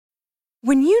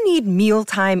When you need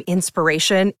mealtime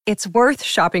inspiration, it's worth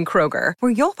shopping Kroger,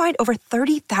 where you'll find over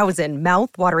 30,000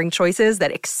 mouth-watering choices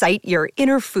that excite your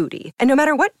inner foodie. And no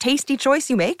matter what tasty choice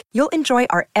you make, you'll enjoy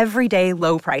our everyday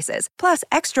low prices, plus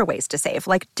extra ways to save,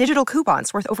 like digital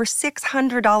coupons worth over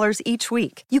 $600 each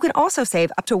week. You can also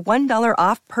save up to $1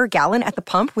 off per gallon at the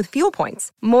pump with fuel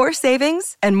points. More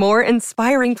savings and more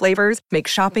inspiring flavors make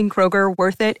shopping Kroger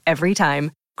worth it every time.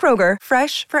 Kroger,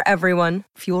 fresh for everyone.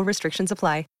 Fuel restrictions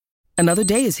apply. Another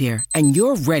day is here, and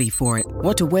you're ready for it.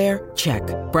 What to wear? Check.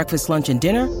 Breakfast, lunch, and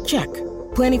dinner? Check.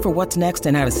 Planning for what's next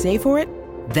and how to save for it?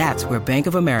 That's where Bank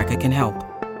of America can help.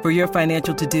 For your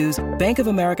financial to-dos, Bank of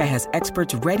America has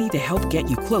experts ready to help get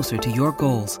you closer to your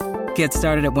goals. Get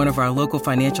started at one of our local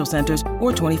financial centers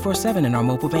or 24/7 in our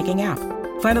mobile banking app.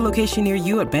 Find a location near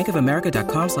you at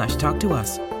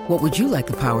bankofamerica.com/talktous. What would you like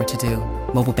the power to do?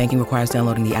 Mobile banking requires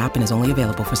downloading the app and is only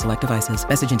available for select devices.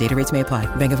 Message and data rates may apply.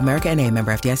 Bank of America N.A.,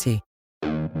 member FDIC.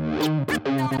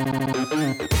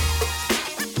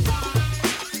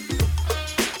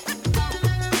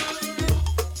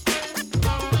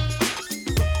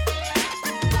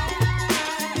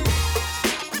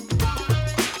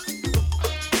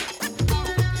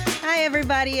 Hi,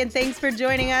 everybody, and thanks for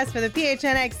joining us for the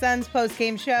PHNX Suns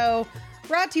postgame show.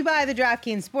 Brought to you by the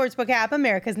DraftKings Sportsbook app,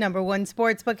 America's #1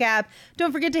 sportsbook app.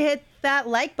 Don't forget to hit that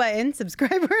like button,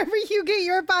 subscribe wherever you get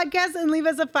your podcasts, and leave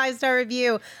us a 5-star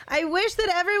review. I wish that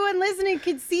everyone listening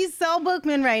could see Saul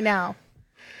Bookman right now.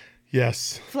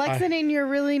 Yes. Flexing in your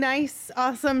really nice,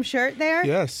 awesome shirt there.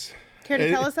 Yes. Care to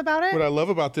tell us about it? What I love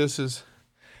about this is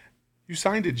you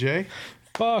signed it, Jay.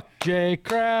 Fuck Jay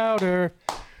Crowder.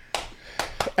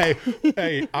 Hey,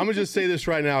 I'm going to just say this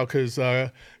right now because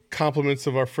compliments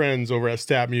of our friends over at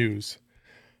Stat Muse.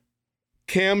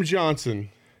 Cam Johnson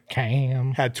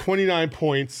had 29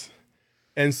 points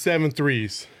and 7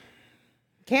 threes.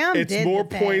 Cam It's did more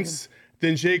the thing. points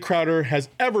than Jay Crowder has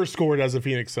ever scored as a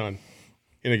Phoenix Sun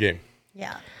in a game.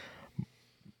 Yeah.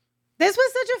 This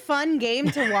was such a fun game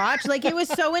to watch. Like, it was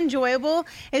so enjoyable,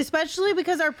 especially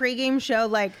because our pregame show,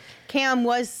 like, Cam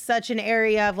was such an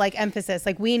area of, like, emphasis.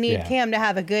 Like, we need Cam to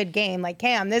have a good game. Like,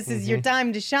 Cam, this is your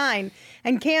time to shine.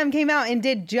 And Cam came out and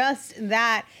did just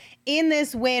that in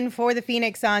this win for the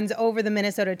Phoenix Suns over the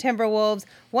Minnesota Timberwolves,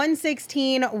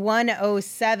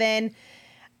 116-107.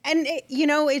 And,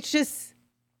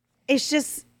 it's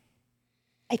just,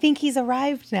 I think he's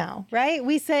arrived now, right?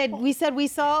 We said we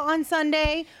saw on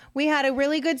Sunday. We had a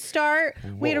really good start.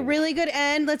 Whoa. We had a really good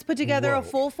end. Let's put together a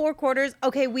full 4 quarters.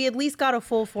 Okay, we at least got a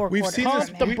full 4 quarters.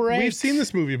 We've seen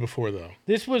this movie before, though.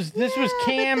 This was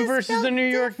Cam versus the New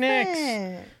York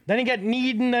Knicks. Then he got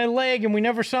kneed in the leg, and we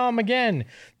never saw him again.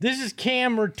 This is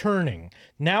Cam returning.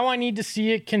 Now I need to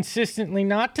see it consistently,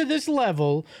 not to this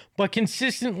level, but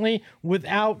consistently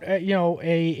without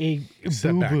a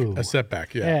setback. A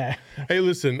setback, yeah. Hey,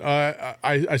 listen,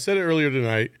 I said it earlier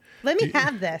tonight. Let me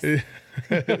have this.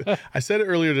 I said it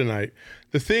earlier tonight.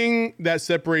 The thing that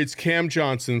separates Cam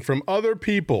Johnson from other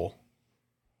people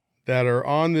that are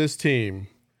on this team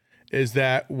is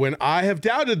that when I have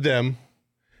doubted them,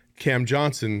 Cam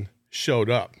Johnson showed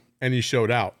up and he showed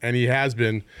out, and he has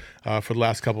been for the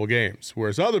last couple of games,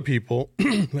 whereas other people,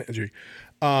 Landry,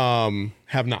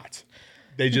 have not.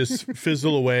 They just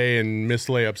fizzle away and miss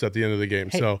layups at the end of the game.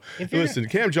 Hey, so listen,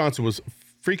 Cam Johnson was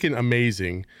freaking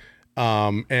amazing.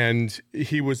 And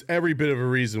he was every bit of a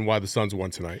reason why the Suns won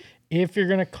tonight. If you're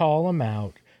going to call him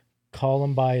out, call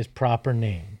him by his proper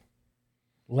name.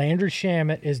 Landry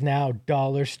Shamet is now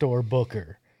Dollar Store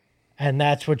Booker, and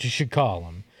that's what you should call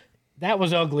him. That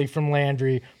was ugly from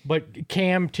Landry, but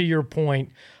Cam, to your point,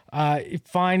 it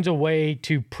finds a way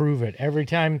to prove it. Every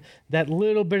time that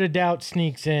little bit of doubt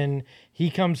sneaks in, he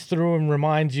comes through and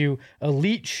reminds you,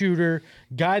 elite shooter,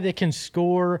 guy that can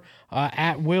score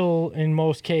at will in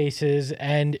most cases,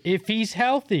 and if he's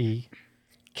healthy,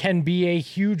 can be a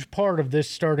huge part of this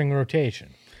starting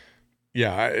rotation.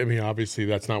 Yeah, I mean, obviously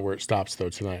that's not where it stops, though,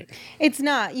 tonight. It's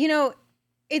not.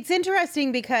 It's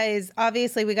interesting because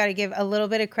obviously we got to give a little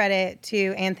bit of credit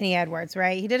to Anthony Edwards,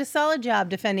 right? He did a solid job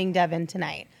defending Devin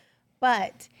tonight.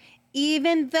 But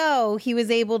even though he was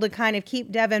able to kind of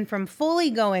keep Devin from fully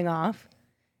going off,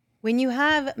 when you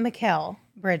have Mikal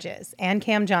Bridges and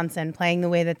Cam Johnson playing the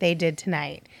way that they did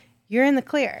tonight, you're in the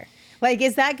clear. Like,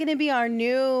 is that going to be our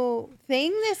new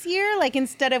thing this year? Like,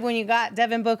 instead of when you got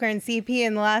Devin Booker and CP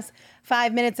in the last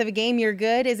 5 minutes of a game, you're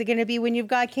good? Is it going to be when you've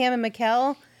got Cam and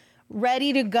Mikal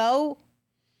ready to go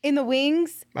in the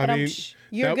wings? I mean,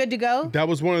 you're good to go? That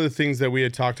was one of the things that we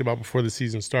had talked about before the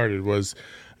season started was,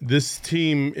 this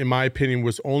team, in my opinion,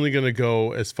 was only going to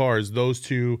go as far as those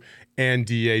two and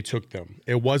DA took them.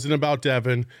 It wasn't about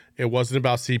Devin. It wasn't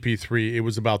about CP3. It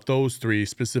was about those three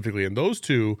specifically. And those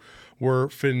two were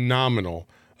phenomenal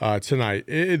tonight.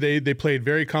 They played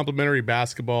very complimentary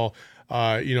basketball.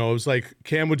 It was like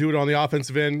Cam would do it on the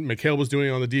offensive end. Mikal was doing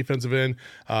it on the defensive end.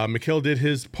 Mikal did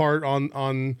his part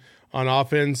on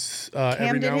offense.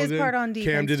 Cam did his part on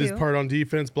defense. Cam did his part on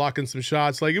defense, blocking some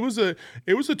shots. Like it was a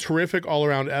terrific all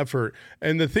around effort.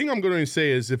 And the thing I'm going to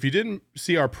say is, if you didn't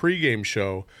see our pregame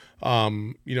show,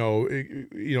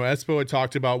 Espo had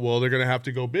talked about, well, they're going to have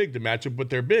to go big to match up with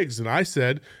their bigs, and I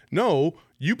said, no.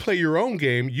 You play your own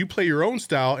game, you play your own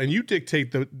style, and you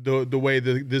dictate the way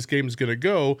this game is going to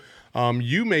go.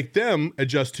 You make them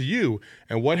adjust to you.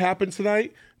 And what happened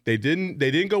tonight? They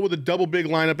didn't go with a double big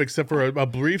lineup except for a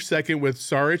brief second with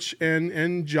Saric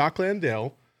and Jock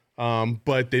Landale.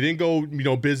 But they didn't go,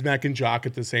 Bismack and Jock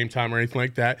at the same time or anything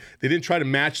like that. They didn't try to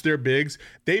match their bigs.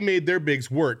 They made their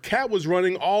bigs work. Cat was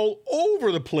running all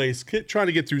over the place, trying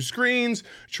to get through screens,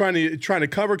 trying to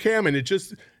cover Cam, and it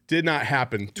just did not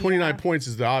happen. 29 points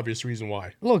is the obvious reason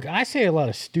why. Look, I say a lot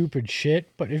of stupid shit,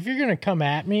 but if you're going to come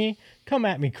at me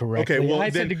correctly. Okay, well, I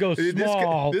said to go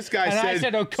small. This guy said I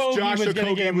said Josh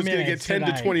Okogie was going to get 10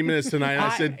 to 20 minutes tonight.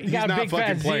 I said he's not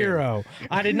fucking playing. Zero.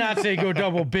 I did not say go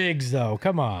double bigs, though.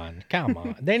 Come on.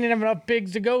 They didn't have enough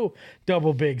bigs to go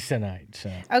double bigs tonight.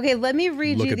 So. Okay, let me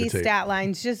read you these stat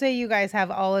lines just so you guys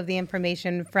have all of the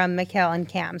information from Mikal and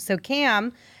Cam. So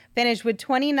Cam finished with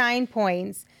 29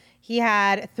 points. He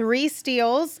had 3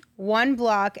 steals, 1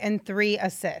 block, and 3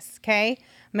 assists, okay?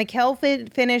 Mikal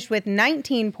finished with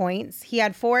 19 points. He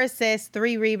had 4 assists,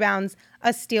 3 rebounds,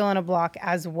 a steal, and a block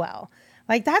as well.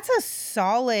 Like, that's a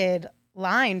solid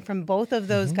line from both of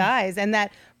those guys, and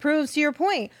that proves to your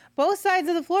point. Both sides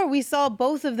of the floor, we saw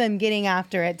both of them getting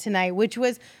after it tonight, which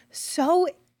was so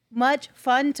much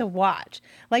fun to watch.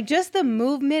 Like, just the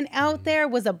movement out there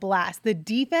was a blast. The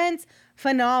defense,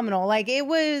 phenomenal. Like, it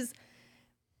was...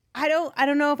 I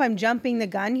don't know if I'm jumping the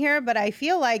gun here, but I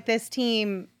feel like this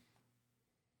team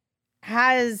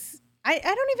has, I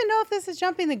don't even know if this is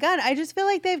jumping the gun. I just feel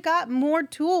like they've got more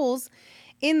tools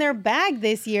in their bag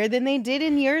this year than they did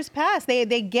in years past. They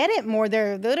get it more.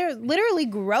 They're literally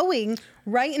growing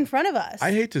right in front of us.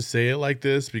 I hate to say it like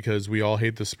this because we all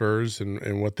hate the Spurs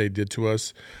and what they did to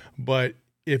us. But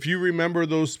if you remember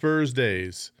those Spurs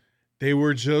days, they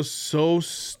were just so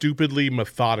stupidly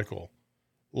methodical.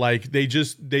 Like they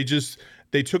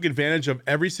took advantage of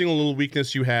every single little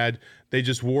weakness you had. They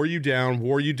just wore you down,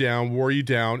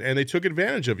 and they took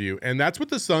advantage of you. And that's what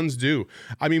the Suns do.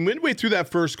 I mean, midway through that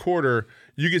first quarter,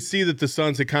 you could see that the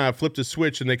Suns had kind of flipped a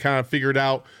switch and they kind of figured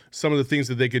out some of the things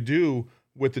that they could do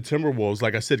with the Timberwolves.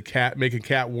 Like I said, making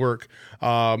Cat work.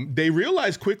 They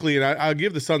realized quickly, and I'll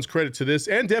give the Suns credit to this,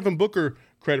 and Devin Booker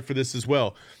credit for this as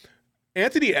well.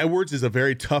 Anthony Edwards is a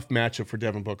very tough matchup for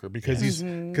Devin Booker because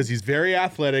he's very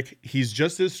athletic. He's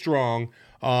just as strong,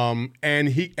 and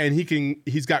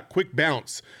he's got quick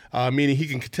bounce, meaning he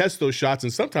can contest those shots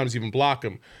and sometimes even block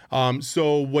them.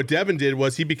 So what Devin did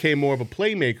was he became more of a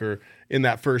playmaker in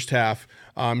that first half.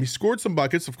 He scored some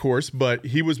buckets, of course, but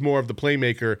he was more of the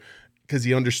playmaker because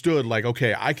he understood, like,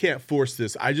 okay, I can't force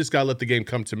this. I just got to let the game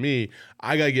come to me.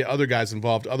 I got to get other guys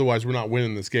involved. Otherwise, we're not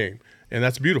winning this game, and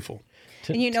that's beautiful.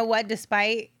 And you know what?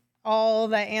 Despite all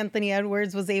that Anthony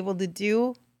Edwards was able to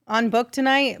do on Book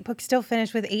tonight, Book still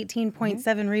finished with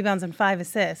 18.7 rebounds and 5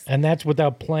 assists. And that's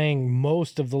without playing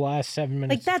most of the last 7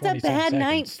 minutes. Like, that's a bad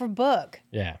night for Book.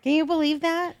 Yeah. Can you believe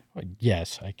that?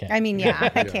 Yes, I can. I mean, yeah,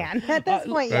 I can. At this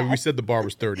point, yeah. We said the bar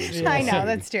was 30. So I know,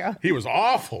 that's true. He was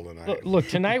awful tonight. Look,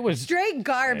 tonight was... straight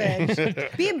garbage.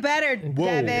 Be better,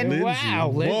 Devin. Lindsay. Wow,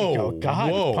 Lindsay. Oh,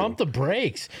 God, pump the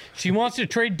brakes. She wants to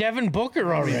trade Devin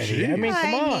Booker already. I mean,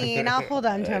 come on. I mean, I'll hold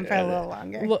on to him for a little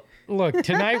longer. Look,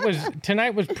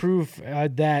 tonight was proof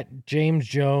that James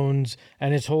Jones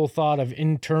and his whole thought of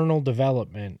internal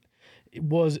development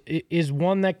is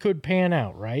one that could pan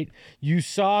out, right? You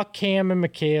saw Cam and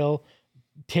Mikal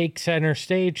take center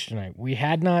stage tonight. We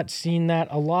had not seen that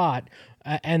a lot,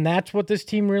 and that's what this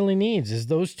team really needs, is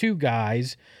those two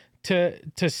guys to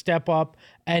step up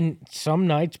and some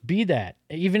nights be that.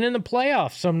 Even in the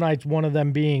playoffs, some nights one of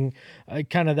them being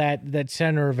kind of that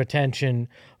center of attention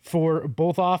for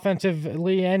both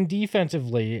offensively and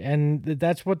defensively, and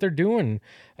that's what they're doing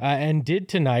and did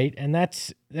tonight, and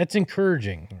that's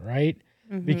encouraging, right?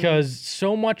 Mm-hmm. Because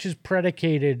so much is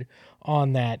predicated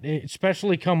on that,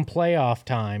 especially come playoff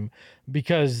time,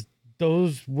 because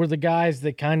those were the guys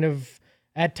that kind of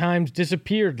at times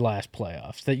disappeared last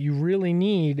playoffs that you really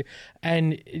need.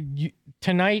 And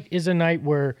tonight is a night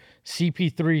where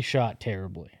CP3 shot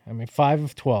terribly. I mean, 5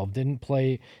 of 12, didn't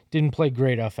play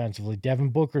great offensively. Devin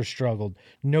Booker struggled,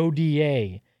 no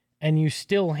DA. And you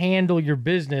still handle your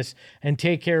business and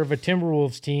take care of a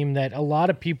Timberwolves team that a lot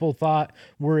of people thought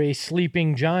were a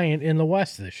sleeping giant in the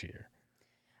West this year.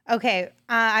 Okay,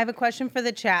 I have a question for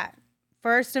the chat.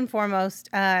 First and foremost,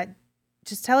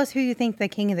 just tell us who you think the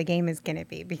king of the game is going to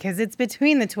be, because it's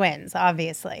between the twins,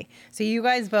 obviously. So you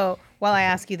guys vote while I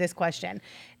ask you this question.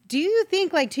 Do you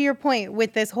think, like, to your point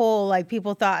with this whole, like,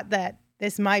 people thought that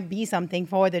this might be something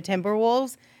for the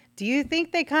Timberwolves, do you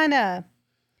think they kind of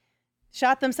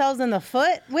shot themselves in the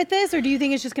foot with this, or do you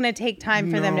think it's just going to take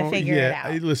time for them to figure it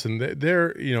out? Listen,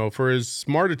 they're, for as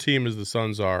smart a team as the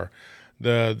Suns are,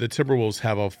 the Timberwolves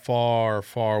have a far,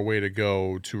 far way to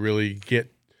go to really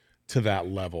get to that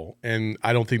level, and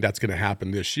I don't think that's going to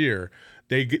happen this year.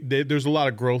 There's a lot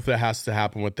of growth that has to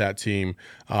happen with that team.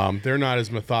 They're not as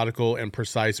methodical and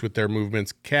precise with their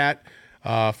movements. Cat,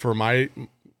 for my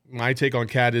take on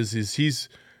Cat is he's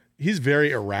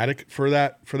very erratic for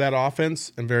that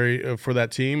offense and very for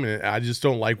that team. And I just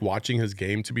don't like watching his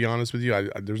game, to be honest with you.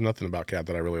 There's nothing about Cat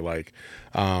that I really like.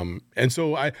 And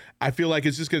so I feel like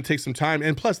it's just going to take some time.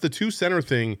 And plus the 2-center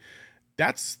thing,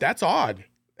 that's odd.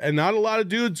 And not a lot of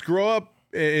dudes grow up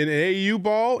in AAU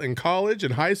ball, in college,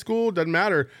 in high school, doesn't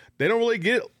matter. They don't really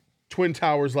get twin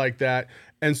towers like that.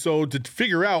 And so to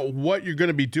figure out what you're going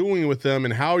to be doing with them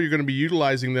and how you're going to be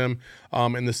utilizing them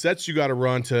and the sets you got to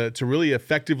run to really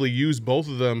effectively use both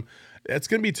of them, it's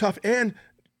going to be tough. And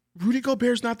Rudy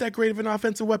Gobert's not that great of an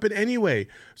offensive weapon anyway.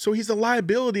 So he's a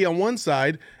liability on one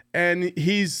side, and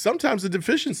he's sometimes a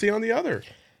deficiency on the other.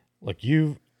 Look,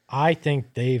 I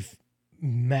think they've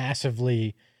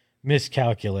massively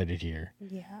miscalculated here.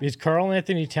 Yeah. Because Karl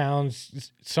Anthony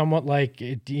Towns, somewhat like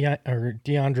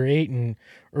DeAndre Ayton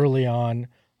early on,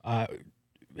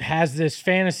 has this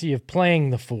fantasy of playing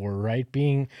the 4, right?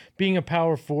 Being a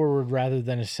power forward rather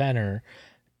than a center.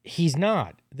 He's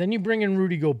not. Then you bring in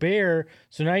Rudy Gobert,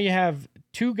 so now you have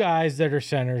 2 guys that are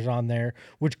centers on there,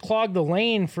 which clog the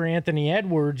lane for Anthony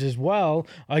Edwards as well,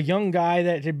 a young guy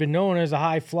that had been known as a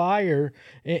high flyer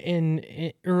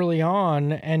in early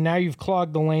on, and now you've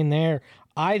clogged the lane there.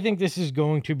 I think this is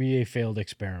going to be a failed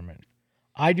experiment.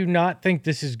 I do not think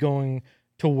this is going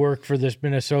to work for this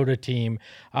Minnesota team,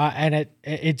 and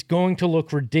it's going to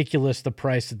look ridiculous, the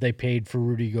price that they paid for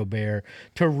Rudy Gobert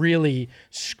to really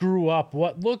screw up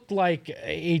what looked like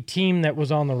a team that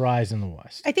was on the rise in the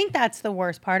West. I think that's the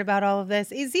worst part about all of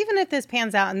this, is even if this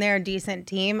pans out and they're a decent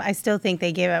team, I still think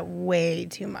they gave it way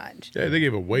too much. Yeah, they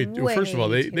gave it way first of all,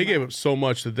 they gave up so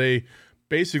much that they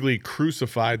basically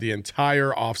crucified the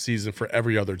entire offseason for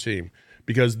every other team,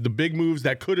 because the big moves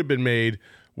that could have been made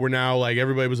were now like,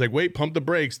 everybody was like, wait, pump the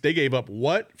brakes. They gave up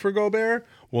what for Gobert?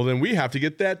 Well, then we have to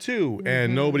get that too.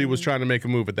 And nobody was trying to make a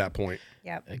move at that point.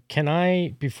 Yep. Can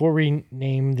I, before we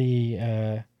name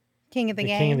the King of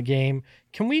the game,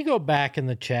 can we go back in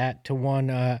the chat to one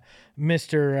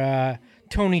Mr.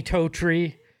 Tony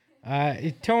Totri?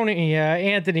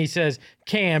 Anthony says,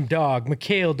 Cam dog,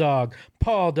 Mikhail dog,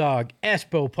 Paul dog,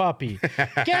 Espo puppy.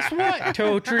 Guess what,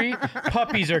 Totri?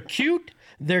 Puppies are cute.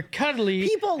 They're cuddly,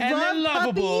 People and love they're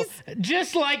lovable, puppies.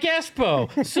 just like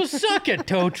Espo. So suck it,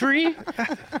 Totri.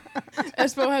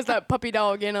 Espo has that puppy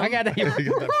dog in him. I gotta hear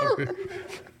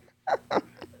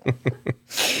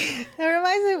That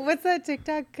reminds me, what's that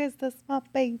TikTok? Because that's my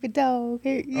baby dog.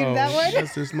 That one?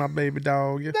 That's just my baby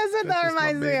dog. That's what that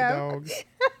reminds me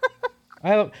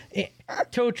of.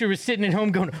 Totri was sitting at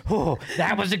home going, oh,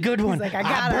 that was a good one. like, I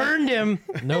I burned him.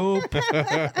 Nope.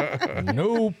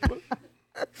 Nope.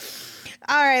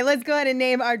 All right, let's go ahead and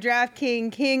name our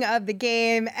DraftKings king of the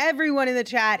game. Everyone in the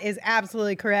chat is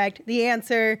absolutely correct. The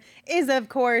answer is, of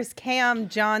course, Cam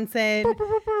Johnson.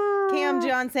 Cam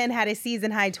Johnson had a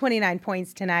season-high 29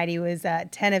 points tonight. He was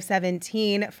 10 of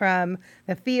 17 from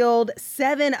the field,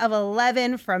 7 of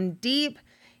 11 from deep.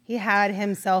 He had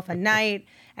himself a night,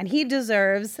 and he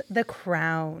deserves the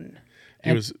crown.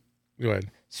 Go ahead.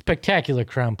 Spectacular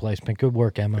crown placement. Good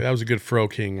work, Emma. That was a good Fro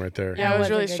King right there. Yeah, I was was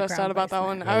a really good stressed crown out about that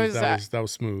one. placement. That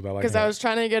was smooth. I like because that. I was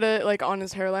trying to get it like on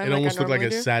his hairline. It almost looked like it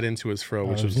do. sat into his fro,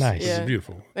 which it was was nice. This is Yeah.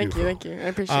 beautiful. Thank Beautiful. you. I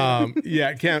appreciate it.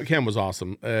 Yeah, Cam was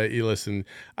awesome. You listen,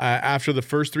 after the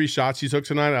first 3 shots he took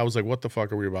tonight, I was like, "What the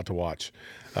fuck are we about to watch?"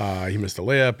 He missed a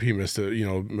layup. He missed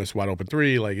missed wide open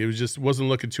 3. Like it wasn't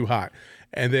looking too hot.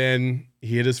 And then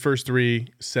he hit his first 3,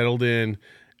 settled in,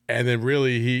 and then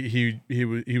really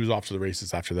he was off to the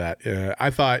races after that. I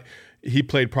thought he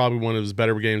played probably one of his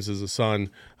better games as a Sun.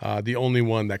 The only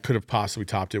one that could have possibly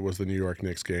topped it was the New York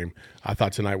Knicks game. I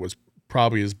thought tonight was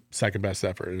probably his second best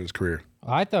effort in his career.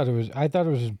 I thought it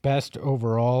was his best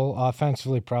overall.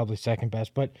 Offensively, probably second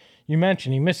best. But you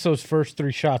mentioned he missed those first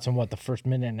 3 shots in the first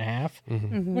minute and a half.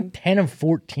 Went 10 of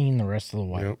 14 the rest of the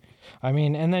way. Yep. I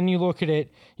mean, and then you look at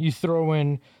it, you throw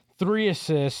in 3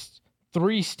 assists,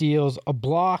 3 steals, a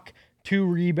block, 2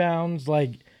 rebounds.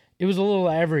 Like, it was a little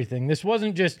of everything. This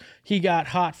wasn't just he got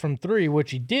hot from 3, which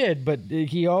he did, but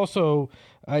he also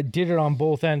did it on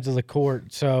both ends of the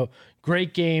court. So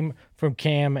great game from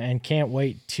Cam, and can't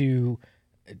wait to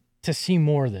see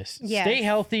more of this. Yes. Stay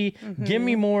healthy, give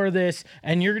me more of this,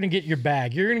 and you're going to get your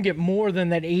bag. You're going to get more than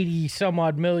that 80 some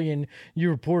odd million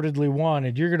you reportedly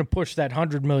wanted. You're going to push that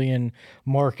 100 million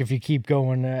mark if you keep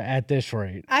going at this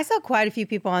rate. I saw quite a few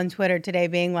people on Twitter today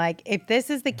being like, if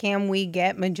this is the Cam we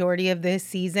get majority of this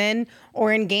season,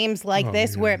 or in games like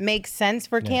this where it makes sense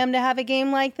for Cam to have a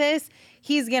game like this,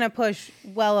 he's going to push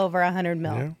well over 100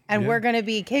 mil. Yeah, and yeah. we're going to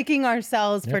be kicking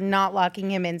ourselves for not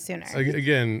locking him in sooner.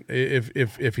 Again,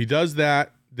 if he does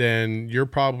that, then you're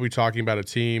probably talking about a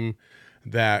team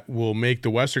that will make the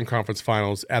Western Conference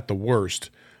Finals at the worst,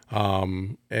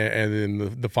 and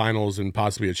then the finals and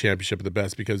possibly a championship at the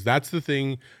best, because that's the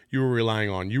thing you were relying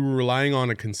on. You were relying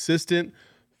on a consistent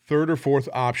third or fourth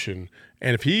option.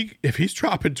 And if he's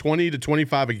dropping 20 to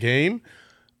 25 a game,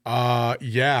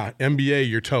 NBA,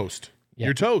 you're toast. Yeah.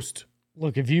 You're toast.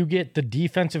 Look, if you get the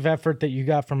defensive effort that you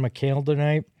got from McHale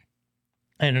tonight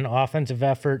and an offensive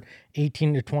effort,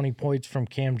 18 to 20 points from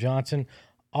Cam Johnson,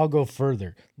 I'll go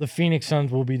further. The Phoenix Suns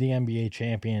will be the NBA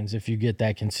champions if you get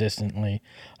that consistently,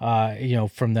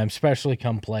 from them, especially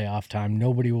come playoff time.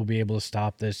 Nobody will be able to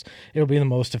stop this. It'll be the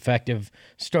most effective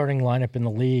starting lineup in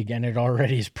the league, and it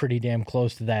already is pretty damn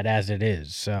close to that as it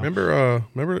is. So Remember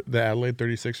the Adelaide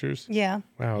 36ers? Yeah.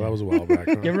 Wow, that was a while back.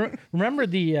 Huh? Yeah, remember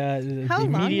the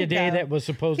long media day ago? that was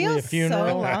supposedly Feels a funeral?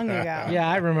 so long ago. Yeah,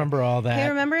 I remember all that. Hey,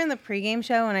 remember in the pregame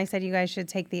show when I said you guys should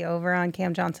take the over on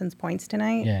Cam Johnson's points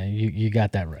tonight? Yeah, you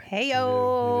got that right. Hey,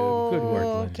 yo. Good work,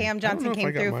 Lindsay. Cam I don't Johnson know if I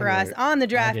came got through mine for us right. on the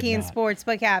I did DraftKings not.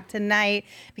 Sportsbook app tonight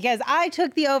because I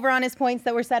took the over on his points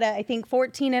that were set at, I think,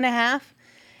 14.5.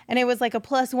 And it was like a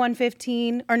plus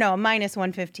 115, or no, a minus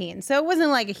 115. So it wasn't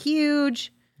like a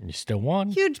huge You still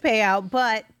won. payout,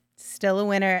 but still a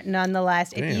winner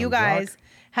nonetheless. If Damn, you guys Jock.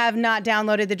 have not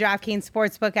downloaded the DraftKings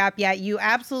Sportsbook app yet, you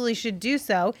absolutely should do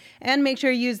so. And make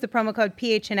sure you use the promo code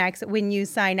PHNX when you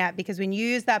sign up, because when you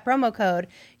use that promo code,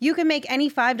 you can make any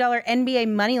 $5 NBA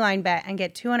moneyline bet and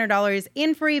get $200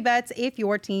 in free bets if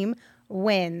your team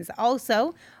wins.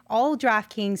 Also, all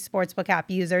DraftKings Sportsbook app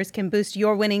users can boost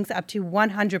your winnings up to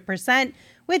 100%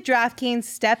 with DraftKings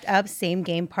stepped up same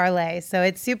game parlay. So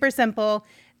it's super simple.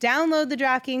 Download the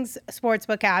DraftKings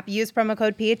Sportsbook app. Use promo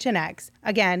code PHNX.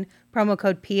 Again, promo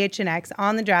code PHNX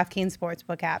on the DraftKings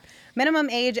Sportsbook app. Minimum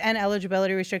age and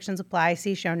eligibility restrictions apply.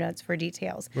 See show notes for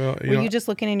details. Well, Were you just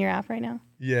looking in your app right now?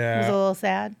 It was a Yeah, little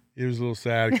sad. it was a little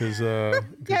sad because I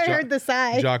heard the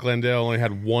sigh. Jock Landale only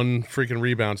had 1 freaking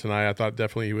rebound tonight. I thought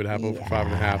definitely he would have over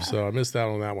 5.5, so I missed out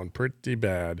on that one pretty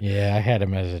bad. Yeah, I had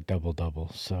him as a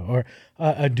double-double, or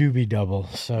a doobie-double.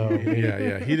 So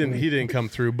Yeah, he didn't come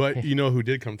through, but you know who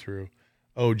did come through?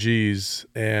 OGs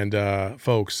and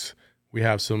folks. We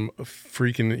have some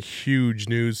freaking huge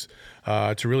news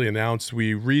to really announce.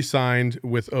 We re-signed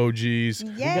with OGs.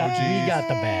 we got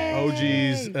the bag.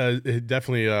 OGs it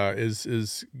definitely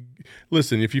is.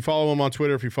 Listen, if you follow them on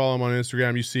Twitter, if you follow them on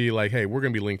Instagram, you see like, hey, we're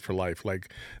gonna be linked for life.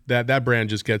 Like that brand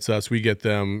just gets us. We get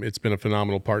them. It's been a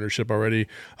phenomenal partnership already.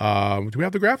 Do we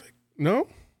have the graphic? No.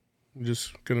 I'm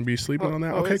just gonna be sleeping on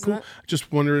that. what Okay, was cool. that?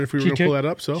 Just wondering if we were gonna pull that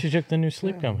up. So She took the new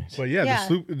sleep gummies. but yeah, Yeah.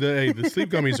 The sleep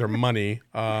gummies are money.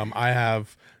 I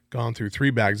have gone through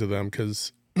 3 bags of them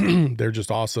because they're just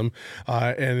awesome.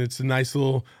 And it's a nice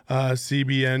little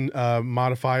CBN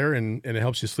modifier, and it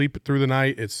helps you sleep through the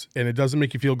night. And it doesn't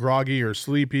make you feel groggy or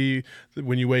sleepy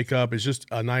when you wake up. It's just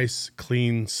a nice,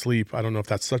 clean sleep. I don't know if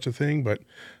that's such a thing, but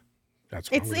that's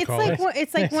what I'm gonna call it.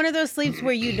 It's like one of those sleeps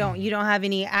where you don't have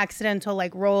any accidental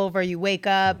like rollover. You wake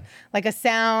up, like a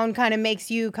sound kind of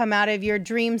makes you come out of your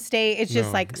dream state. It's just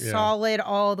No, like yeah. solid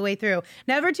all the way through.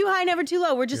 Never too high, never too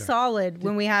low. We're just solid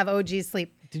when we have OG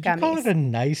sleep Did you call gummies. it a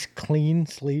nice, clean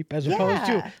sleep as opposed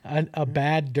to a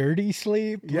bad, dirty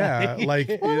sleep? Yeah,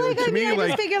 like Well, like, to I me, mean, I like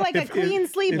just figure like a clean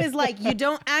sleep is like you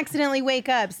don't accidentally wake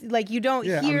up, like you don't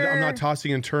yeah, hear. I'm not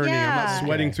tossing and turning. I'm Yeah. not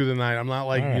sweating through the night. I'm not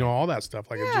like all that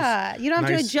stuff. Like Yeah, you don't have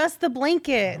to nice- adjust the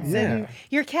blankets, and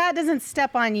your cat doesn't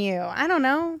step on you. I don't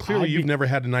know. Clearly, you've never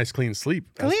had a nice, clean sleep.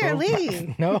 Espo.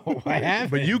 Clearly. No, I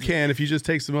haven't. But you can if you just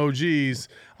take some OGs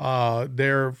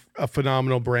They're a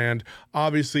phenomenal brand.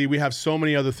 Obviously, we have so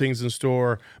many other things in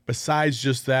store besides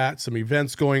just that. Some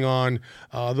events going on.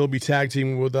 They'll be tag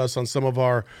teaming with us on some of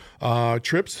our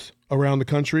trips around the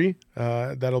country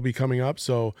that'll be coming up.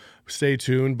 So stay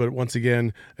tuned. But once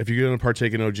again, if you're going to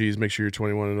partake in OGs, make sure you're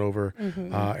 21 and over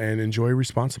and enjoy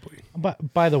responsibly.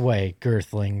 But by the way,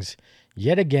 Girthlings,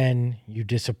 yet again, you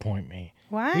disappoint me.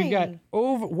 Why? We've got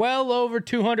well over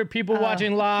 200 people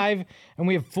watching live, and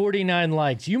we have 49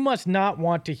 likes. You must not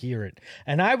want to hear it.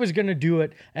 And I was going to do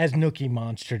it as Nookie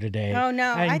Monster today. Oh,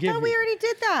 no. and I give thought we already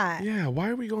did that. Yeah, why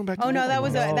are we going back to Oh, no, that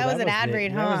was Oh, an ad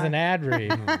read, huh? That was an ad read.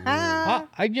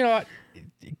 You know what?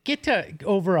 Get to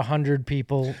over 100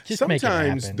 people. Just make it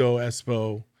Sometimes, happen. though,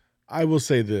 Espo, I will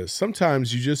say this.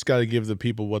 Sometimes you just got to give the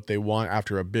people what they want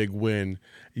after a big win.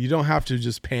 You don't have to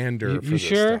just pander for this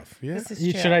sure? stuff. Yeah. This is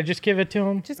true. Should I just give it to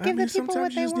them? Just give the people what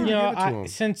sometimes they you just want. need You to know, give it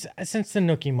to 'em. since the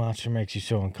Nookie Monster makes you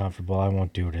so uncomfortable, I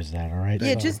won't do it as that, all right?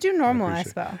 Yeah, So- just do normal,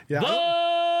 Espo. Yeah.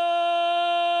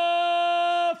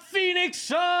 The Phoenix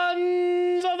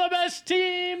Suns are the best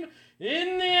team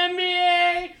in the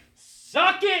NBA.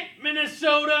 Suck it,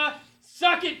 Minnesota.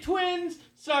 Suck it, Twins.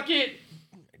 Suck it,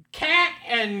 Cat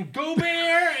and Gobert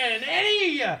and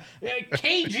Eddie.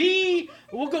 KG.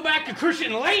 We'll go back to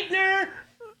Christian Leitner.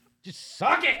 Just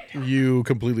suck it. You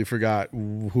completely forgot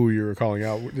who you were calling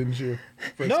out, didn't you?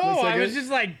 For a No, split I second? was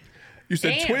just like, You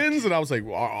said Damn. twins, and I was like,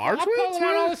 well, our I'll twins? call them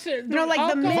out all Where? the No, like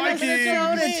the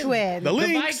Minnesota Vikings. Twins. The The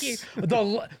Lynx. Vikings,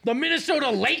 the Minnesota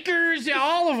Lakers, yeah,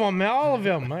 all of them.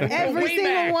 Every Way single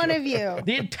back. one of you.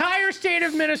 The entire state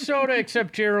of Minnesota,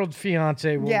 except Gerald's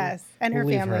fiance. Yes, and her we'll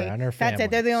leave family. and her That's it.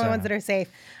 They're the only so. ones that are safe.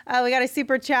 We got a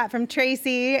super chat from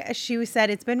Tracy. She said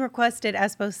it's been requested.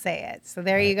 Espo say it. So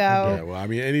there you go. Yeah, well, I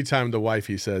mean, anytime the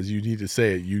wifey says you need to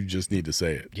say it, you just need to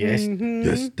say it. Yes.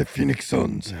 Yes, the Phoenix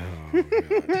Suns.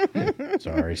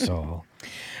 Sorry, Saul.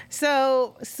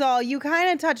 So, Saul, you kind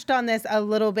of touched on this a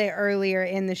little bit earlier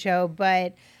in the show,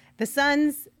 but the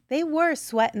Suns, they were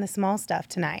sweating the small stuff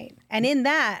tonight. And in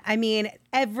that, I mean,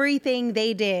 everything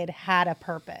they did had a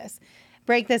purpose.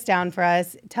 Break this down for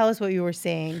us. Tell us what you were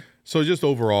seeing. So just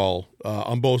overall,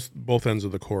 on both ends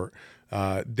of the court,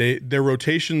 their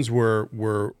rotations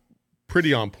were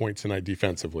pretty on point tonight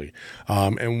defensively.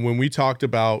 And when we talked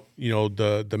about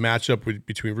the matchup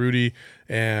between Rudy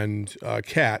and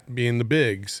Cat being the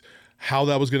bigs, how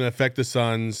that was going to affect the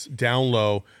Suns down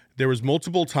low, there was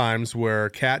multiple times where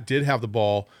Cat did have the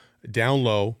ball down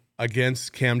low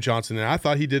against Cam Johnson, and I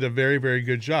thought he did a very, very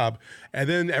good job. And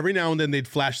then every now and then they'd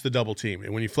flash the double team.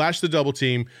 And when you flash the double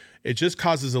team, it just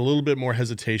causes a little bit more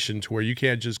hesitation to where you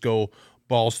can't just go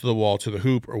balls to the wall, to the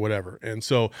hoop, or whatever. And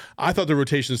so I thought the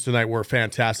rotations tonight were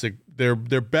fantastic. Their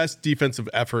best defensive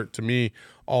effort to me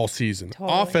all season.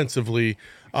 Totally. Offensively,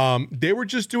 they were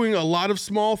just doing a lot of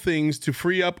small things to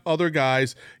free up other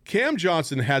guys. Cam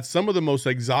Johnson had some of the most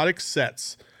exotic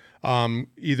sets,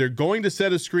 either going to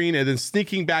set a screen and then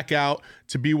sneaking back out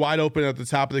to be wide open at the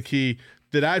top of the key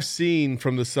that I've seen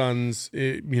from the Suns,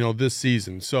 this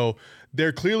season. So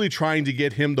they're clearly trying to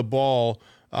get him the ball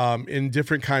in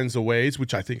different kinds of ways,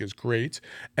 which I think is great.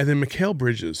 And then Mikal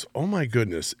Bridges, oh my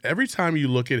goodness, every time you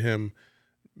look at him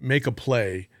make a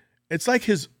play, it's like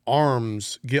his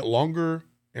arms get longer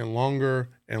and longer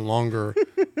and longer.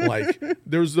 Like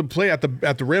there was the play at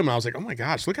the rim. I was like, oh my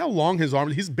gosh, look how long his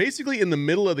arms. He's basically in the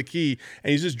middle of the key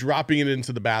and he's just dropping it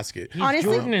into the basket. He's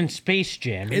Honestly, Jordan in Space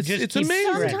Jam. He It's just keeps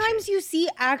amazing. stretching. sometimes you see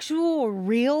actual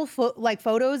real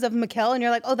photos of Mikal and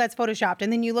you're like, oh, that's photoshopped.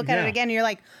 And then you look at Yeah. it again and you're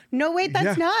like, no, wait,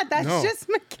 that's Yeah. not. That's No. just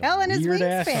Mikal and his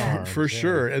Weird-ass wingspan. arms. For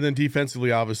sure. And then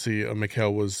defensively, obviously,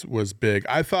 Mikal was big.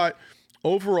 I thought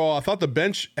overall, the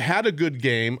bench had a good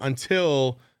game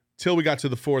until we got to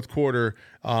the fourth quarter,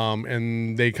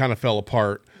 and they kind of fell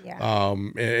apart. Yeah.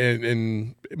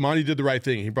 And Monty did the right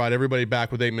thing. He brought everybody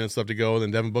back with 8 minutes left to go. And then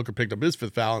Devin Booker picked up his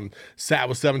fifth foul and sat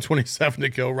with 7:27 to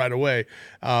go right away.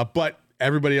 But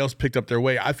everybody else picked up their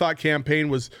way. I thought Cam Payne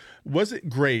wasn't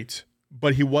great,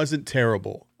 but he wasn't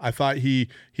terrible. I thought he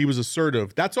was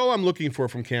assertive. That's all I'm looking for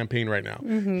from Cam Payne right now.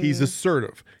 Mm-hmm. He's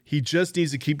assertive. He just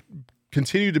needs to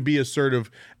continue to be assertive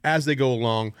as they go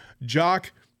along.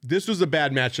 Jock, this was a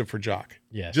bad matchup for Jock.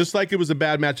 Yes. Just like it was a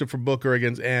bad matchup for Booker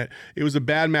against Ant, it was a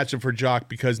bad matchup for Jock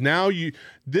because now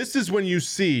this is when you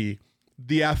see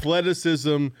the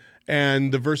athleticism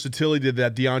and the versatility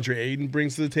that DeAndre Ayton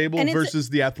brings to the table And versus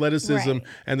the athleticism Right.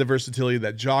 and the versatility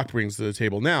that Jock brings to the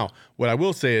table. Now, what I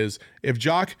will say is if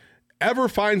Jock ever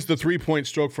finds the 3-point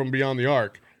stroke from beyond the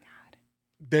arc,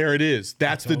 There it is.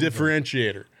 That's the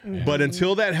differentiator. But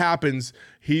until that happens,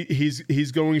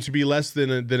 he's going to be less than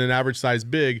an average size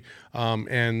big,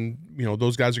 and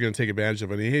those guys are going to take advantage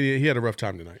of it. He had a rough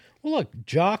time tonight. Well, look,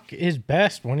 Jock is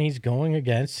best when he's going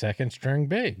against second string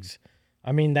bigs.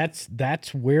 I mean,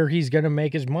 that's where he's going to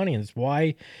make his money. And that's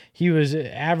why he was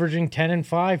averaging 10 and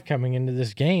 5 coming into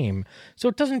this game. So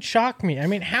it doesn't shock me. I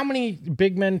mean, how many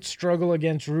big men struggle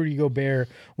against Rudy Gobert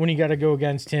when you got to go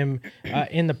against him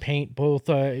in the paint, both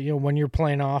when you're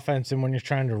playing offense and when you're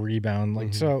trying to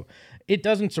rebound? So it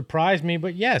doesn't surprise me.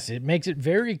 But yes, it makes it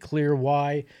very clear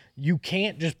why you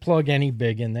can't just plug any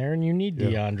big in there, and you need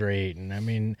DeAndre Ayton. I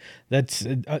mean, that's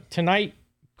tonight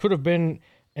could have been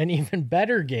an even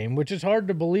better game, which is hard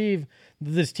to believe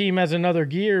that this team has another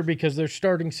gear because their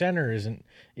starting center isn't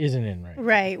in right.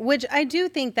 Right, which I do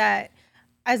think that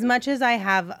as much as I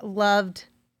have loved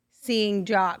seeing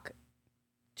Jock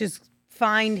just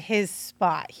find his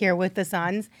spot here with the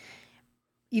Suns,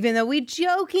 even though we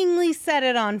jokingly said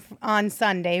it on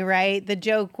Sunday, right? The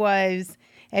joke was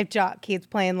if Jock keeps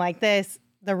playing like this,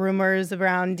 the rumors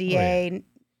around DA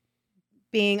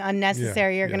being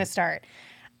unnecessary are going to start.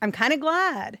 I'm kind of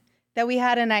glad that we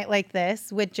had a night like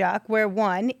this with Jock where,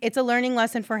 one, it's a learning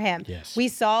lesson for him. Yes. We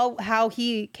saw how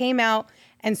he came out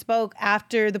and spoke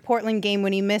after the Portland game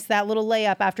when he missed that little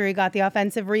layup after he got the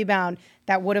offensive rebound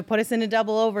that would have put us into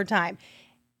double overtime.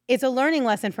 It's a learning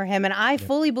lesson for him, and I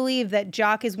fully believe that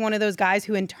Jock is one of those guys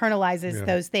who internalizes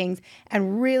those things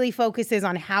and really focuses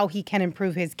on how he can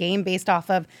improve his game based off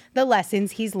of the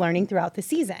lessons he's learning throughout the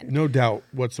season. No doubt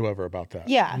whatsoever about that.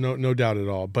 Yeah. No doubt at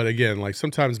all. But again, like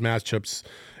sometimes matchups,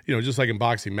 just like in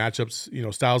boxing,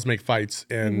 matchups, styles make fights.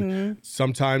 And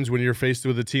sometimes when you're faced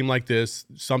with a team like this,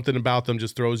 something about them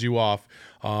just throws you off.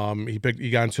 He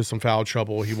got into some foul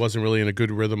trouble. He wasn't really in a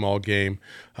good rhythm all game.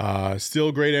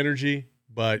 Still great energy,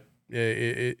 but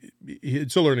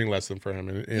it's a learning lesson for him,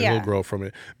 and he'll grow from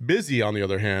it. Busy, on the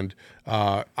other hand,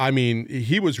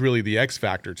 he was really the X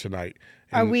factor tonight.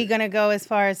 Are we going to go as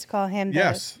far as to call him the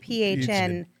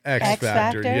PHN X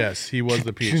Factor? Yes, he was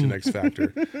the PHN X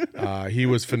Factor. He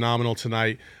was phenomenal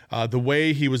tonight. The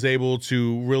way he was able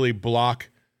to really block,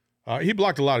 he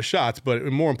blocked a lot of shots, but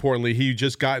more importantly, he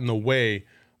just got in the way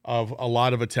of a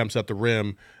lot of attempts at the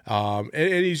rim. And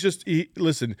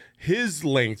listen, his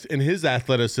length and his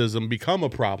athleticism become a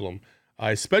problem,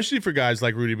 especially for guys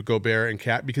like Rudy Gobert and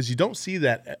Cat, because you don't see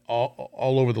that all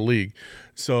over the league.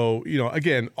 So,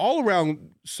 again, all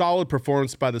around solid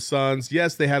performance by the Suns.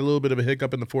 Yes, they had a little bit of a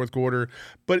hiccup in the fourth quarter,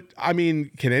 but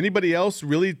can anybody else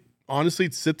really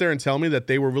honestly sit there and tell me that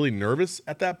they were really nervous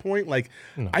at that point?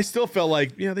 No. I still felt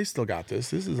like, they still got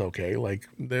this. This is okay. Like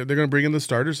they're going to bring in the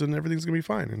starters and everything's going to be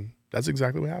fine. And that's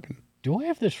exactly what happened. Do I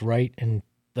have this right? In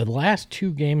the last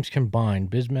two games combined,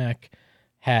 Bismack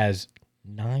has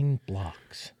 9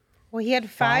 blocks. Well, he had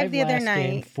 5 the other last night.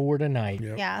 Game, 4 tonight.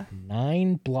 Yep. Yeah.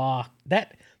 9 block.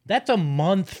 That's a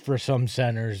month for some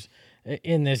centers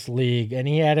in this league, and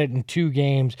he had it in 2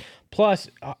 games. Plus,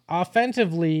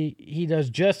 offensively, he does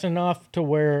just enough to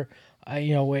where,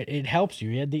 it helps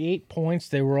you. He had the 8 points.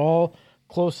 They were all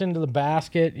close into the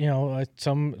basket,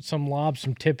 some lobs,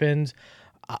 some tip-ins.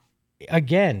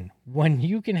 Again, when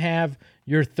you can have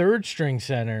your third-string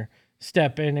center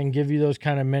step in and give you those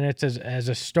kind of minutes as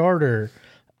a starter,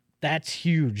 that's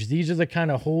huge. These are the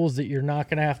kind of holes that you're not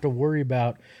going to have to worry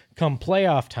about come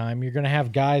playoff time. You're going to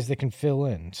have guys that can fill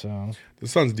in. So the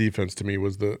Suns' defense to me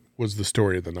was the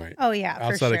story of the night. Oh yeah,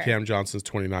 outside of Cam Johnson's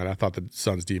 29, I thought the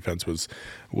Suns' defense was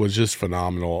just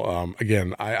phenomenal.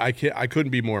 Again, I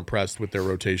couldn't be more impressed with their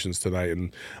rotations tonight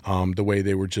and the way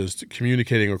they were just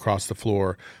communicating across the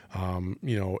floor, and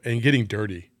getting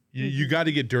dirty. You got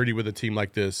to get dirty with a team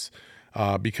like this.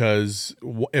 Because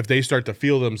if they start to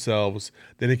feel themselves,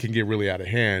 then it can get really out of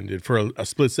hand. And for a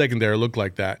split second there, it looked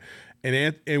like that.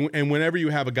 And whenever you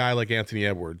have a guy like Anthony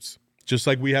Edwards, just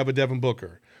like we have a Devin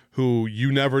Booker, who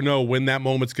you never know when that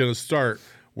moment's going to start,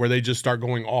 where they just start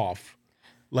going off.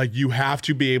 Like, you have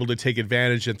to be able to take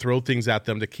advantage and throw things at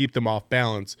them to keep them off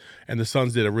balance. And the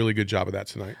Suns did a really good job of that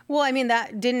tonight. Well,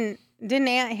 that didn't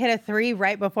Ant hit a 3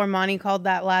 right before Monty called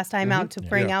that last time out to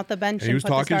bring out the bench and he was put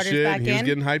the talking starters shit, back in? He was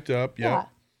getting hyped up. Yeah.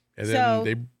 And then So-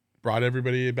 they brought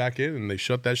everybody back in and they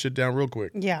shut that shit down real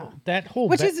quick. Yeah.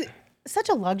 Which is such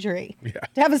a luxury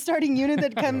to have a starting unit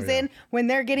that comes in when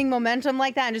they're getting momentum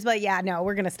like that and just be like,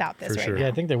 we're going to stop this For sure. Yeah,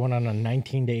 I think they went on a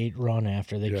 19-8 run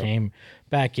after they came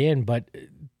back in. But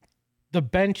the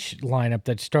bench lineup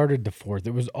that started the fourth,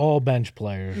 it was all bench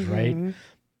players, right?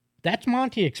 That's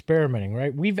Monty experimenting,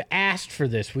 right? We've asked for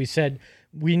this. We said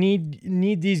We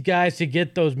need these guys to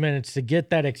get those minutes, to get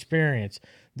that experience.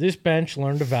 This bench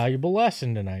learned a valuable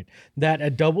lesson tonight, that a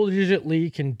double-digit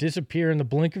lead can disappear in the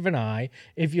blink of an eye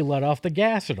if you let off the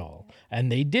gas at all.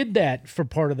 And they did that for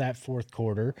part of that fourth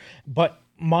quarter, but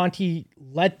Monty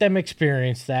let them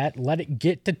experience that, let it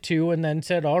get to 2, and then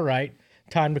said, all right,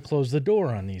 time to close the door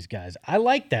on these guys. I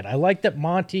like that. I like that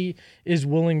Monty is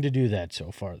willing to do that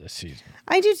so far this season.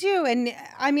 I do too. And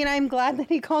I mean, I'm glad that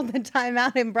he called the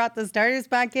timeout and brought the starters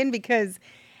back in, because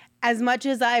as much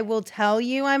as I will tell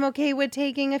you I'm okay with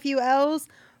taking a few L's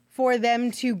for them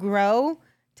to grow,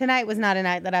 tonight was not a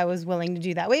night that I was willing to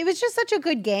do that. It was just such a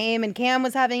good game, and Cam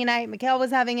was having a night, Mikal was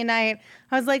having a night.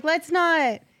 I was like,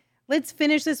 let's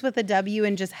finish this with a W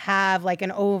and just have like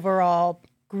an overall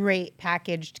great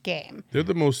packaged game. They're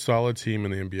the most solid team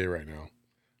in the NBA right now,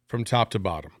 from top to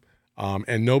bottom.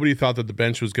 And nobody thought that the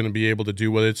bench was going to be able to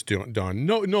do what it's done.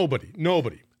 No,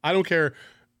 nobody. I don't care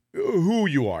who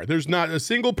you are. There's not a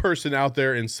single person out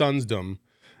there in Sunsdom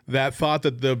that thought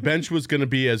that the bench was going to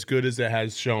be as good as it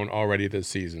has shown already this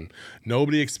season.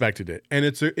 Nobody expected it, and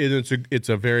it's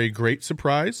a very great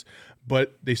surprise.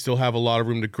 But they still have a lot of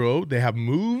room to grow. They have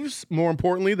moves, more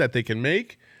importantly, that they can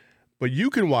make. But you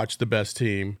can watch the best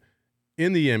team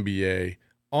in the NBA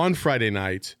on Friday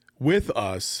night with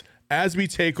us as we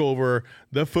take over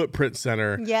the Footprint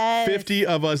Center. Yes. 50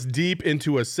 of us deep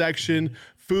into a section.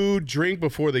 Food, drink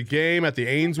before the game at the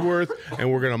Ainsworth,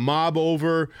 and we're gonna mob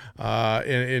over. I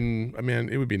mean,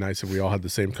 it would be nice if we all had the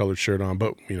same colored shirt on,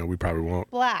 but we probably won't.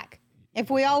 Black. If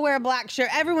we all wear a black shirt,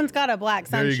 everyone's got a black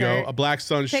sun shirt. There you go, a black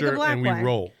sun Take a shirt, black and we one.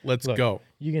 roll. Let's go.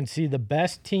 You can see the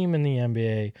best team in the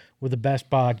NBA with the best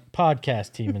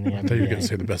podcast team in the NBA. I thought you were going to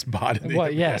say the best bod in the Well,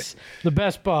 NBA. yes, the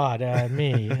best bod,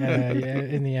 me,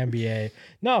 in the NBA.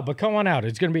 No, but come on out.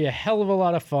 It's going to be a hell of a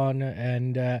lot of fun,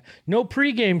 and no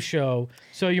pregame show,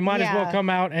 so you might as well Yeah. come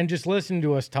out and just listen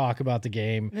to us talk about the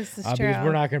game. This is Because true.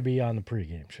 we're not going to be on the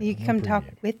pregame show. You can No come talk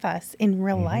pregame. with us in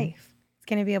real Mm-hmm. life. It's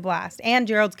going to be a blast. And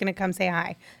Gerald's going to come say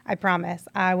hi. I promise.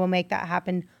 I will make that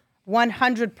happen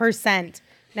 100%.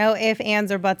 No ifs,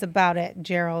 ands, or buts about it,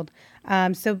 Gerald.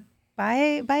 So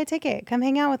buy a ticket. Come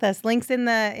hang out with us. Links in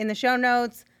the show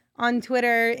notes, on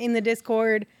Twitter, in the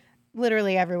Discord,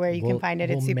 literally everywhere you can find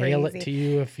it. It's We'll super mail easy. it to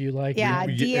you if you like. Yeah, it.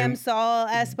 DM and Saul,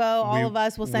 Espo, all of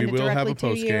us will send it We will have directly a to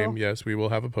post you. game. Yes, we will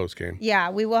have a post game. Yeah,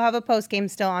 we will have a post game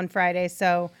still on Friday,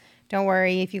 so don't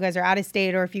worry if you guys are out of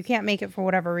state or if you can't make it for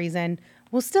whatever reason.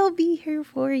 We'll still be here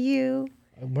for you.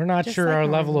 We're not Just sure like our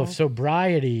level normal. of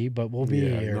sobriety, but we'll be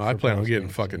here. No, I for plan on postgame, getting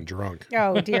so. fucking drunk.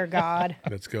 Oh, dear God.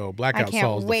 Let's go. I Blackout can't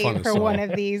Saul's the wait funnest for Saul. one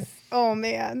of these. Oh,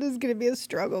 man, this is going to be a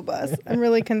struggle bus. I'm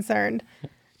really concerned.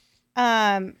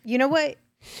 You know what?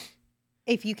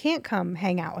 If you can't come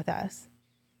hang out with us,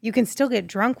 you can still get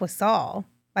drunk with Saul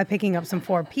by picking up some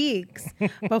Four Peaks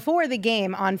before the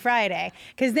game on Friday.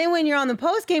 Because then when you're on the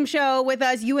post-game show with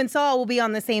us, you and Saul will be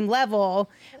on the same level,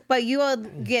 but you will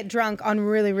get drunk on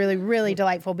really, really, really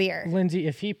delightful beer. Lindsay,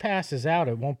 if he passes out,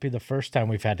 it won't be the first time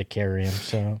we've had to carry him.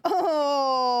 So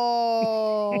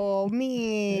Oh,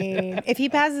 mean. If you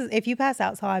pass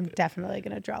out, Saul, I'm definitely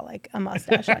going to draw like a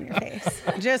mustache on your face.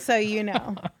 Just so you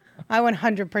know. I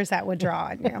 100% would draw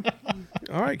on you.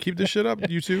 All right, keep this shit up,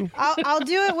 you two. I'll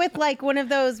do it with like one of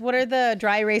those, what are the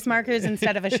dry erase markers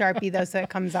instead of a Sharpie though, so it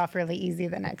comes off really easy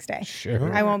the next day.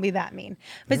 Sure. I won't be that mean.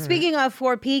 But speaking of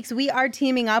Four Peaks, we are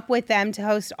teaming up with them to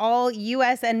host all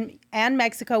U.S. and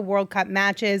Mexico World Cup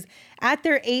matches at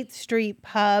their 8th Street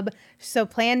pub. So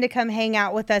plan to come hang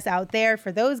out with us out there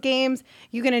for those games.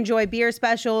 You can enjoy beer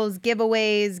specials,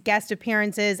 giveaways, guest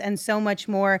appearances, and so much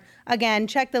more. Again,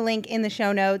 check the link in the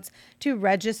show notes to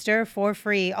register for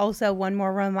free. Also, one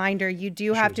more reminder, you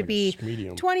do have to be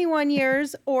 21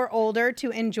 years or older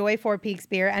to enjoy Four Peaks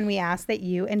beer, and we ask that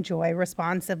you enjoy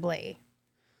responsibly.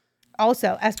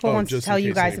 Also, Espo wants to just in tell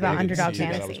you case guys about anybody didn't Underdog see that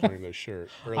I was Fantasy. wearing this shirt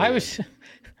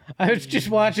I was just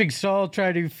watching Saul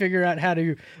try to figure out how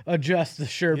to adjust the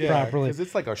shirt properly. because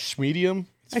it's like a medium.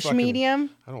 A schmedium?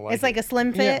 I don't like It's like a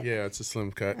slim fit? Yeah, it's a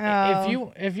slim cut.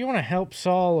 If you want to help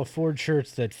Saul afford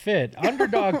shirts that fit,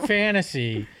 Underdog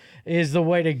Fantasy is the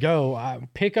way to go.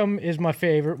 Pick'em is my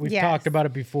favorite. We've Yes. talked about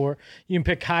it before. You can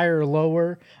pick higher or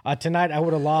lower. Tonight, I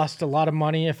would have lost a lot of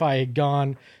money if I had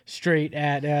gone straight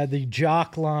at the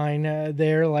jock line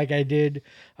there like I did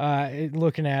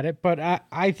looking at it. But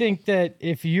I think that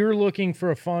if you're looking for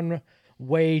a fun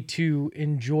way to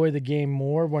enjoy the game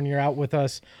more when you're out with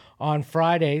us on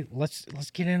Friday, let's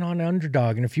get in on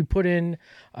Underdog, and if you put in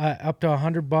up to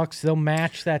 $100, they'll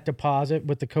match that deposit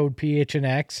with the code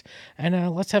PHNX, and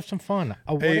let's have some fun.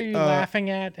 What are you laughing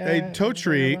at? Hey,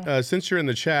 Totri, since you're in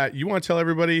the chat, you want to tell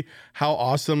everybody how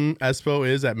awesome Espo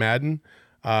is at Madden?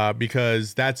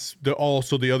 because that's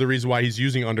also the other reason why he's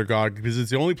using Underdog, because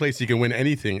it's the only place he can win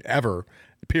anything ever.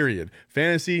 Period.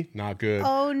 Fantasy, not good.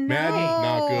 Oh no! Madden,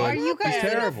 not good. Are you guys He's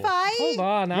gonna terrible. fight? Hold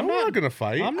on, No, we're not gonna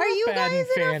fight. I'm Are not you bad guys in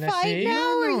a fantasy. fight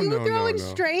now? Are you No, throwing no.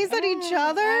 strays at each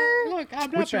other? Look, I'm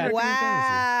not What's your bad. record in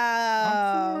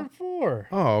Wow. I'm 4-4.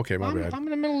 Oh, okay, my bad. I'm in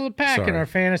the middle of the pack in Sorry. our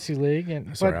fantasy league.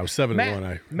 And Sorry, but I was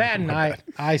 7-1. Madden,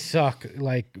 I suck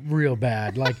like real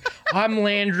bad. Like I'm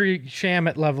Landry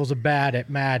Shamet levels of bad at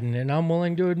Madden, and I'm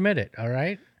willing to admit it. All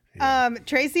right.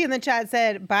 Tracy in the chat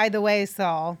said, by the way,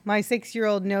 Saul, my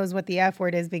 6-year-old knows what the F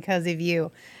word is because of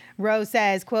you. Rose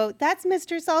says, quote, that's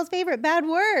Mr. Saul's favorite bad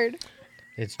word.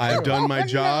 It's I've done my Oh,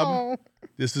 job. no.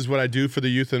 This is what I do for the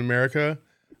youth in America.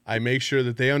 I make sure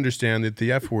that they understand that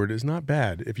the F word is not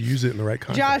bad if you use it in the right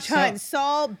context. Josh Hunt,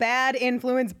 Saul, bad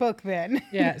influence bookman.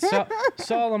 Yeah,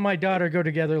 Saul and my daughter go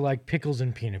together like pickles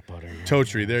and peanut butter.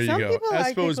 Totri, there you Some go. people like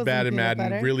Espo is pickles bad and in peanut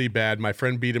Madden, butter. really bad. My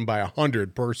friend beat him by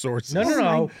 100 per source. No, no, Oh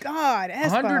no. my God,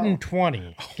 Espo.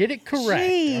 120. Get it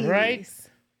correct, all right? Jeez.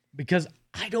 Because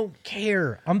I don't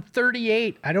care. I'm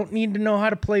 38. I don't need to know how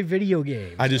to play video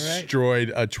games. I all right?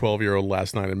 destroyed a 12-year-old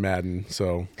last night in Madden,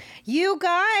 so You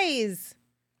guys,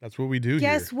 that's what we do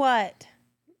guess here. what?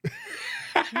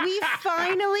 We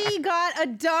finally got a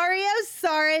Dario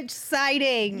Saric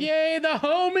sighting. Yay, the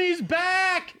homie's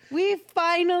back. We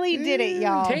finally did it,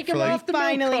 y'all. Take him For like- off the milk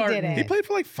finally carton. did He it. played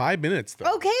for like 5 minutes,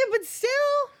 though. Okay, but still,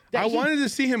 I wanted to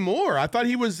see him more. I thought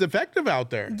he was effective out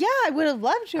there. yeah, I would have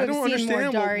loved to I have don't seen more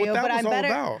understand Dario, what that but was I'm all better.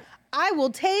 about. I will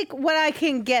take what I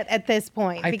can get at this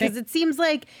point I because think- it seems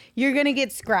like you're gonna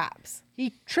get scraps.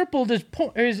 He tripled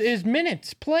his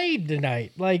minutes played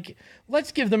tonight. Like,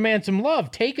 let's give the man some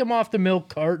love. Take him off the milk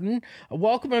carton.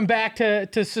 Welcome him back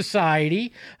to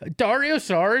society. Dario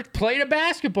Saric played a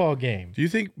basketball game. Do you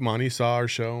think Monty saw our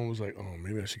show and was like, oh,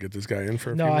 maybe I should get this guy in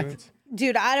for a No, few I minutes?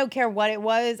 Dude, I don't care what it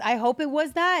was. I hope it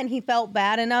was that, and he felt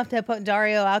bad enough to put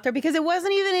Dario out there because it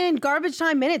wasn't even in garbage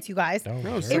time minutes, you guys. No, It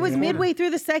was second quarter. midway through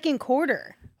the second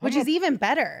quarter, which is even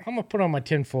better. I'm gonna put on my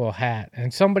tinfoil hat.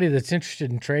 And somebody that's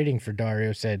interested in trading for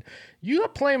Dario said, "You gotta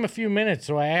play him a few minutes,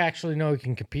 so I actually know he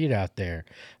can compete out there."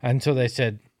 And so they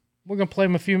said, "We're gonna play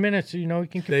him a few minutes, so you know he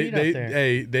can compete out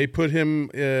there." They put him.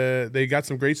 They got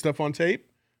some great stuff on tape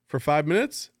for 5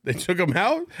 minutes. They took him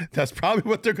out. That's probably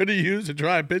what they're going to use to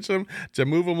try and pitch him to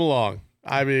move him along.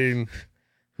 I mean,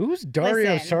 Who's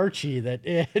Dario Listen. Sarchi that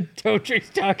Totri's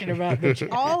talking about?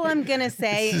 All I'm gonna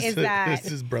say is that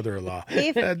this is brother-in-law,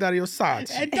 if- Dario Saric.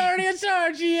 And Dario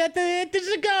Sarchi at the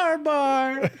cigar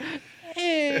bar.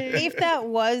 Hey. if that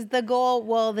was the goal,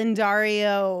 well, then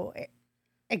Dario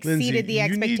exceeded the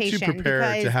expectation. You need to prepare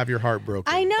because to have your heart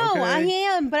broken. I know, okay? I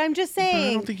am, but I'm just But I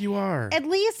saying. don't think you are. At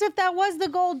least if that was the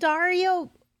goal,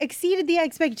 Dario exceeded the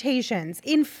expectations.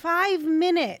 In 5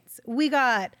 minutes, we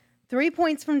got 3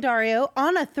 points from Dario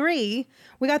on a 3.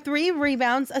 We got 3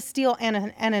 rebounds, a steal, and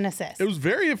an assist. It was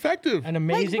very effective. An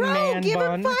amazing like, bro, man give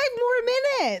bun. him 5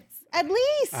 more minutes at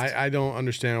least. I don't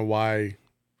understand why.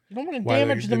 You don't want to Why that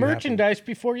damage the didn't happen. merchandise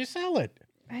before you sell it.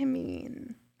 I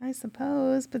mean, I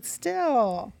suppose, but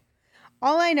still.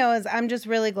 All I know is I'm just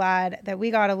really glad that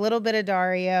we got a little bit of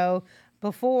Dario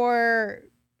before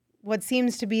what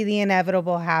seems to be the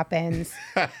inevitable happens.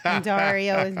 And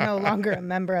Dario is no longer a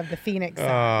member of the Phoenix Suns.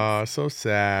 Oh, so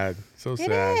sad. So It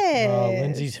sad. is.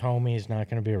 Lindsay's homie is not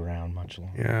going to be around much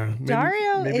longer. Yeah. maybe-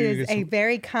 Dario maybe we is could a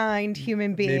very kind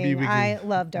human being. we I can-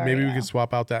 love Dario. Maybe we could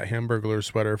swap out that Hamburglar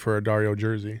sweater for a Dario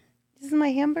jersey. This is my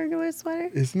hamburger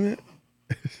sweater. Isn't it?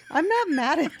 I'm not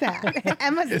mad at that.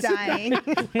 Emma's dying.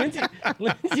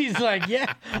 Lindsay's like,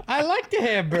 yeah, I like the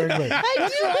Hamburglar.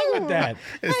 What's do. wrong with that?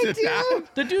 I do.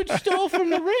 The dude stole from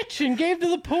the rich and gave to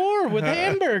the poor with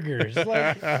hamburgers.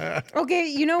 Like, Okay,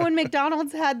 you know when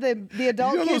McDonald's had the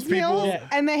adult You know those kids meals people- Yeah.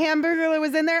 and the hamburger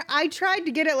was in there? I tried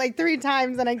to get it like 3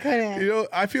 times and I couldn't. You know,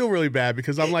 I feel really bad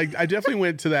because I'm like, I definitely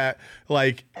went to that,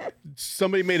 like,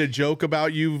 somebody made a joke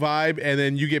about you vibe, and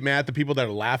then you get mad at the people that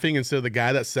are laughing instead of the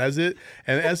guy that says it.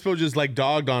 And Espo just like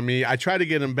dogged on me. I tried to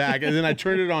get him back, and then I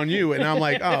turned it on you, and I'm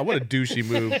like, oh, what a douchey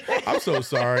move. I'm so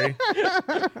sorry.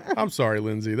 I'm sorry,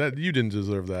 Lindsay. That you didn't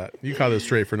deserve that. You caught us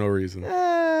straight for no reason.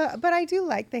 But I do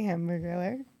like the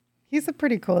hamburger. He's a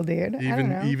pretty cool dude. I don't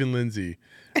know. Even Lindsay,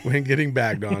 when getting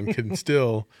bagged on, can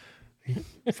still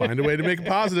find a way to make it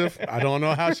positive. I don't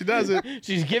know how she does it.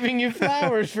 she's giving you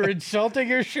flowers for insulting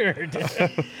her shirt.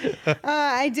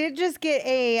 I did just get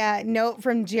a note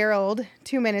from Gerald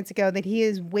 2 minutes ago that he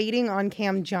is waiting on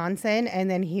Cam Johnson and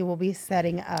then he will be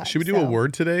setting up. Should we do a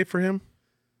word today for him?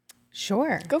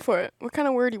 Sure. Go for it. What kind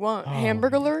of word you want? Oh.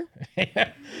 Hamburglar?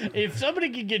 If somebody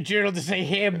could get Gerald to say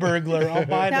hamburglar, I'll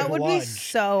buy That them would lunch. be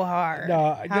so hard.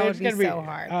 No, that would it's be gonna be, so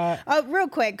hard. Real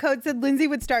quick, Code said Lindsay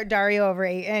would start Dario over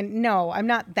 8. And no, I'm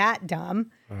not that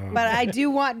dumb. But I do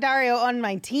want Dario on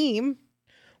my team.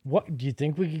 What do you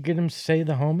think we could get him to say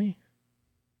the homie?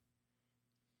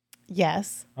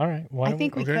 Yes. All right. Why I don't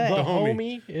think we Okay. could. The The homie.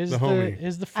 homie is The the homie.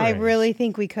 is the I phrase. really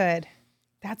think we could.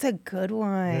 That's a good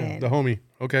one. Yeah, the homie.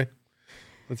 Okay.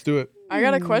 Let's do it. I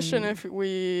got a question if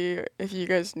you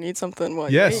guys need something while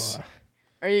you Yes. wait.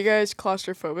 Are you guys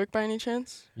claustrophobic by any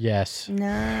chance? Yes. No.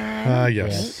 I don't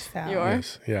Yes. think so. You are?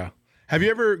 Yes. Yeah. Have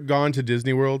you ever gone to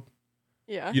Disney World?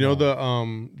 Yeah. You know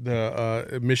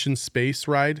the Mission Space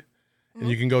ride? And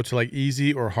you can go to like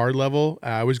easy or hard level.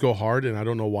 I always go hard, and I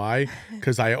don't know why,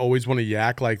 because I always want to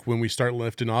yak like when we start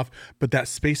lifting off. But that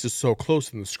space is so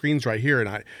close, and the screen's right here,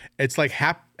 and it's like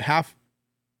half.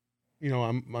 You know,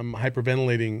 I'm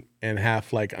hyperventilating, and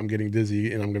half like I'm getting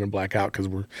dizzy, and I'm gonna black out because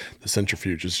the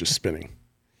centrifuge is just spinning.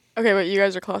 Okay, but you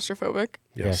guys are claustrophobic.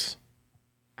 Yes.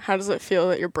 How does it feel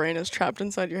that your brain is trapped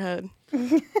inside your head?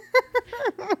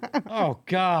 Oh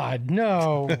God,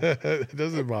 no. It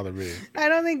doesn't bother me. I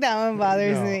don't think that one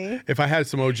bothers No. me. If I had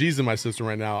some OGs in my system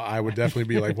right now, I would definitely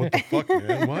be like, "What the fuck,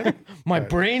 man? What?" My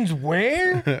brain's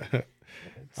where?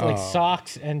 It's like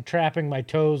socks and trapping my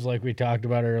toes, like we talked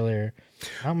about earlier.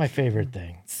 Not my favorite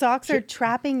thing. Socks are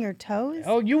trapping your toes?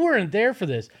 Oh, you weren't there for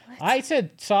this. I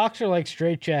said socks are like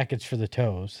straitjackets for the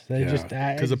toes. They just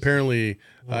Because apparently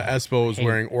Espo is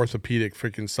wearing orthopedic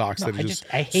freaking socks that I just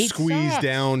hate squeeze socks.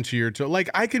 down to your toe. Like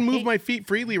I can move my feet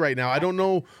freely right now. I don't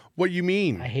know what you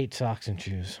mean. I hate socks and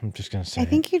shoes. I'm just gonna say. I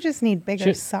think you just need bigger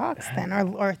Should- socks then,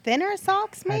 or thinner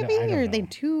socks I don't- maybe, I don't or are they know.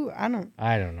 too? I don't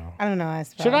know. know.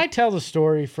 Espo. Should I tell the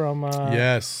story from?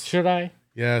 Yes. Should I?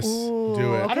 Yes.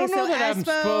 Do it. I don't know so that I'm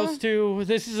Espo- supposed to.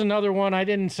 This is another one. I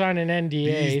didn't sign an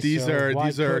NDA. These so are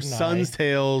why couldn't Sun's I?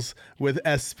 Tales with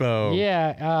Espo.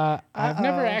 Yeah, I've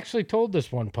never actually told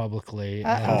this one publicly,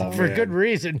 and for man. good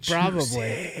reason,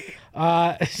 probably.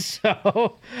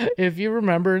 So, if you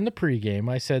remember in the pregame,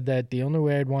 I said that the only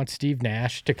way I'd want Steve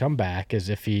Nash to come back is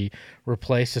if he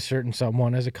replaced a certain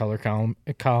someone as a color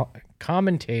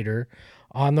commentator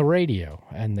on the radio,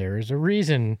 and there is a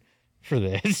reason for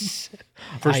this.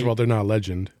 First of all, they're not a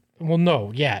legend. Well,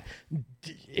 no, yeah.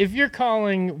 If you're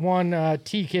calling one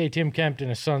TK Tim Kempton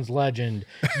a Suns legend,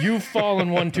 you've fallen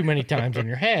one too many times on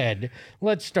your head.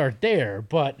 Let's start there.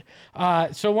 But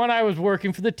so when I was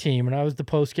working for the team and I was the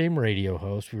post-game radio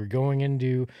host, we were going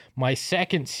into my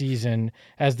second season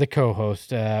as the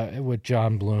co-host with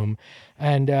John Bloom.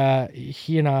 And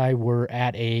he and I were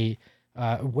at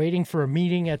waiting for a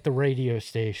meeting at the radio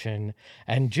station.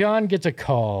 And John gets a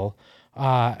call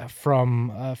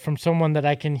from someone that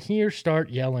I can hear start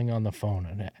yelling on the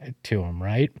phone to him,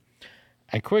 right?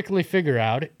 I quickly figure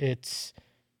out it's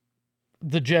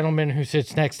the gentleman who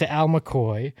sits next to Al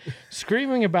McCoy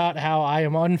screaming about how I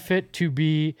am unfit to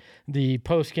be the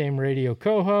post-game radio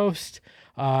co-host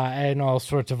and all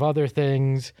sorts of other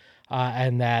things,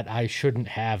 and that I shouldn't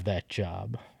have that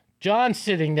job. John's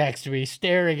sitting next to me,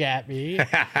 staring at me.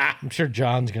 I'm sure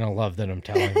John's going to love that I'm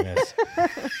telling this.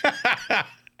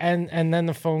 And then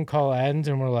the phone call ends,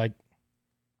 and we're like,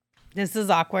 This is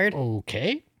awkward.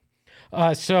 okay.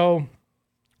 So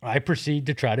I proceed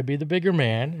to try to be the bigger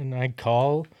man, and I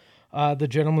call the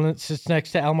gentleman that sits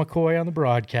next to Al McCoy on the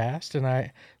broadcast,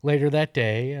 and later that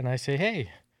day, and I say, hey,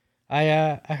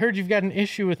 I heard you've got an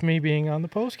issue with me being on the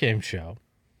postgame show.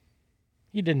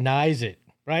 He denies it,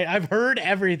 right? I've heard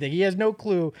everything. He has no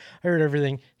clue. I heard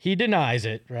everything. He denies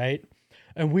it, right?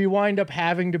 And we wind up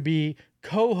having to be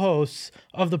co-hosts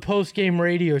of the post-game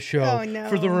radio show Oh, no.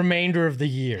 for the remainder of the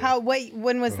year.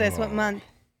 When was this? What month?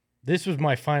 This was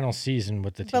my final season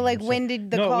with the team. But, like, when did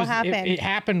the call happen? It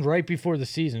happened right before the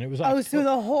season. It was so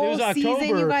the whole it was season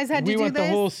October. you guys had to we do went this?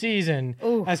 the whole season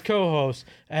Oof. as co-hosts,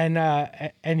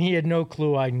 and he had no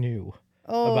clue I knew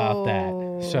about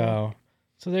that.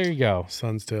 So there you go.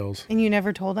 Sun's Tales. And you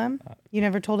never told him? You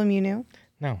never told him you knew?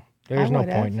 No, there's no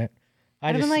would've. point in it.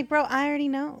 I'd have been like, bro, I already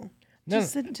know. No,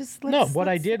 Just no, what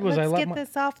I did was I let's let get my-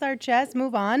 this off our chest.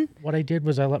 Move on. what I did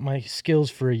was I let my skills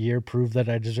for a year prove that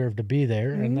I deserved to be there,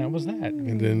 and that was that.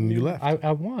 And then you left.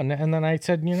 I won, and then I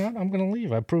said, you know what, I'm going to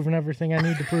leave. I've proven everything I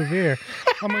need to prove here.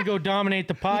 I'm going to go dominate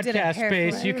the did a podcast hair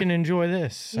space. flip. You can enjoy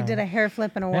this. You did a hair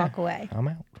flip and a walk away. I'm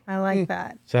out. I like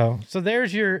that. So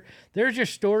there's your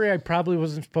story. I probably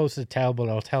wasn't supposed to tell, but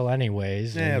I'll tell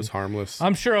anyways. Yeah, it and was harmless.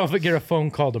 I'm sure I'll get a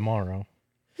phone call tomorrow.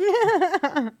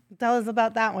 tell us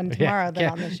about that one tomorrow then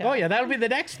on the show. Oh yeah, that'll be the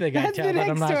next thing I That's tell the that next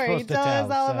I'm not story. supposed to Tell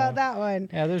tell. us all so. about that one.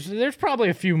 Yeah, there's probably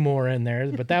a few more in there,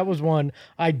 but that was one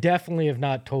I definitely have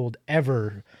not told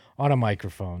ever on a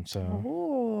microphone. So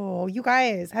Oh, you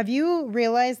guys, have you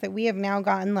realized that we have now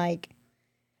gotten like,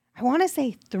 I want to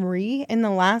say 3 in the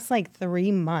last like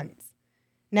 3 months,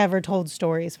 never told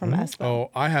stories from Espo.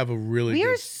 Oh, I have a really We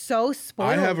good are so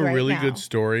spoiled. I have a right really now. good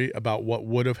story about what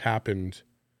would have happened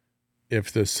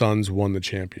if the Suns won the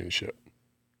championship.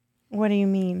 What do you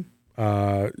mean?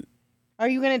 Are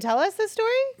you going to tell us this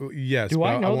story? Yes. Do but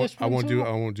I know won't, this I one, won't do it. Sue?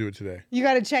 I won't do it today. You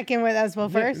got to check in with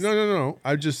Espo first. No.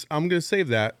 I'm gonna save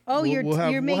that. Oh, we'll, you're we'll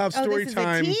have, you're we'll making. have Oh, story this is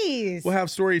time. a tease. We'll have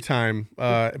story time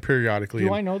periodically. do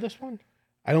and I know this one?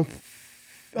 I don't.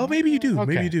 Oh, maybe you do.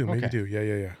 Maybe Okay, you do. Maybe okay. you do.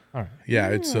 Yeah. All right. Yeah,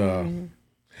 it's let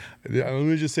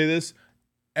me just say this.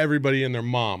 Everybody and their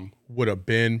mom would have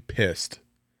been pissed.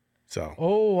 So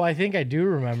Oh, I think I do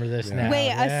remember this now. Wait,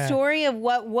 yeah. a story of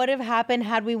what would have happened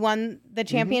had we won the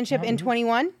championship in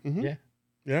 21? Yeah.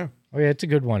 yeah. Oh yeah, it's a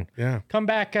good one. Yeah. Come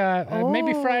back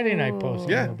maybe Friday night post.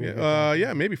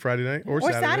 Yeah, maybe Friday night or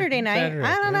Saturday night. Saturday,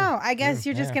 I don't yeah. know. I guess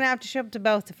you're just going to have to show up to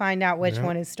both to find out which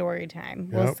one is story time.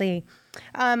 We'll Yep. see.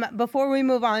 Before we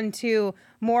move on to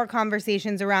more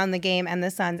conversations around the game and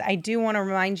the Suns, I do want to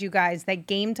remind you guys that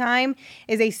Game Time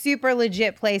is a super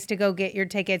legit place to go get your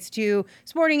tickets to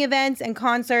sporting events and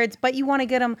concerts, but you want to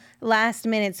get them last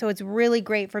minute. So it's really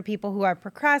great for people who are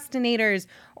procrastinators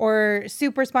or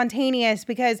super spontaneous,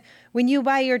 because when you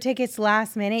buy your tickets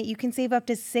last minute, you can save up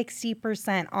to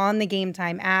 60% on the Game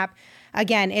Time app.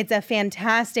 Again, it's a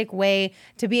fantastic way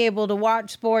to be able to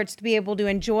watch sports, to be able to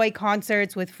enjoy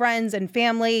concerts with friends and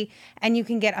family, and you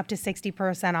can get up to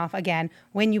 60% off again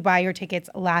when you buy your tickets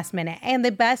last minute. And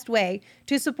the best way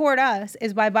to support us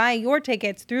is by buying your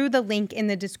tickets through the link in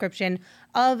the description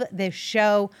of this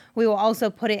show. We will also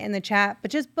put it in the chat,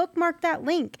 but just bookmark that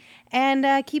link and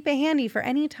keep it handy for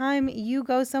any time you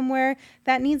go somewhere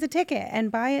that needs a ticket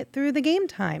and buy it through the Game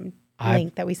Time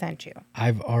link that we sent you.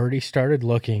 I've already started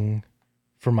looking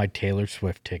for my Taylor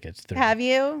Swift tickets. Have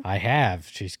you? I have.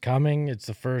 She's coming. It's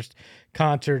the first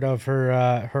concert of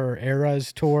her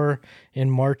Eras tour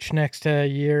in March next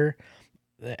year.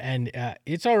 And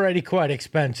it's already quite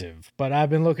expensive, but I've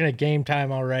been looking at Game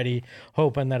Time already,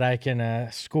 hoping that I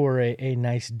can score a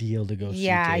nice deal to go see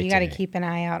Yeah, Tay you got to Tay. keep an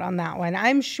eye out on that one.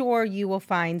 I'm sure you will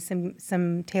find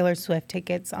some Taylor Swift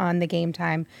tickets on the Game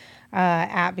Time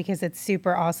app, because it's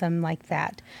super awesome like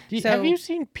that. Have you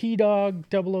seen P-Dog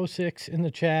 006 in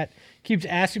the chat? Keeps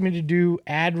asking me to do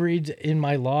ad reads in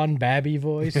my Lon Babby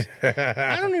voice.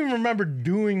 I don't even remember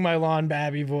doing my Lon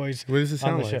Babby voice. What does it on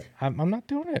sound the like? show. I'm not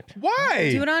doing it.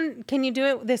 Why? Do it on? Can you do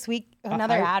it this week?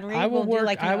 Another ad read. I will we'll work- do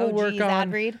like an I will OG's work ad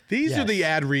on- read. These are the Yes.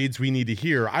 ad reads we need to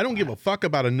hear. I don't give a fuck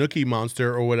about a Nookie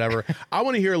Monster or whatever. I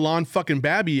want to hear Lon fucking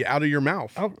Babby out of your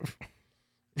mouth. Oh.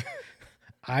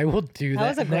 I will do That that.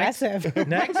 was aggressive.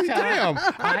 Next time. Damn,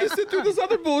 I just sit through this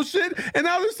other bullshit, and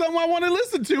now there's something I want to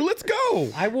listen to. Let's go.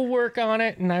 I will work on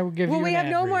it, and I will give Well, you we an have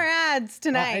ad no read. more ads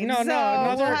tonight, no, so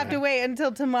another- we'll have to wait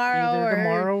until tomorrow Either or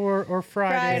tomorrow or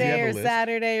Friday. Friday have a or list?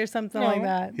 Saturday or something No. like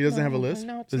that. He doesn't have a list?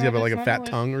 no, it's Does he not- have like it's a not fat a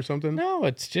list. tongue or something? No,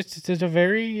 it's just a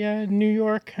very New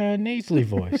York nasally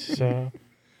voice. So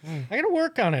I got to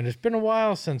work on it. It's been a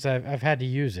while since I've had to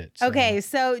use it. So. Okay,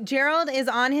 so Gerald is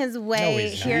on his way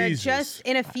he's not. here Jesus. just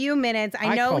in a few minutes. I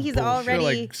I know call he's bullshit. I feel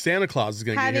already like Santa Claus is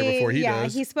going to get having, here before he yeah,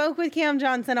 does. he spoke with Cam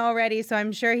Johnson already, so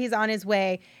I'm sure he's on his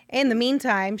way. In the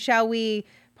meantime, shall we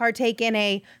partake in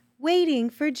a waiting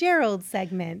for Gerald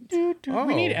segment?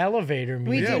 We need elevator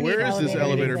music. do Yeah, need where is this elevator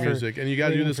elevator music. music? And you got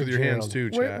to do Waiting this for with your hands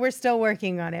Gerald. too, We're, chat. we're still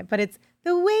working on it, but it's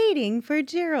the waiting for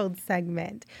Gerald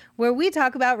segment, where we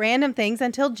talk about random things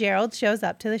until Gerald shows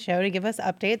up to the show to give us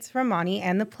updates from Monty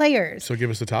and the players. So give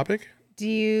us a topic. Do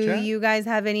you guys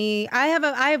have any? I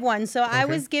have one. So I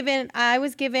was given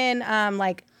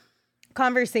like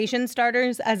conversation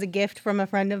starters as a gift from a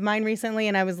friend of mine recently,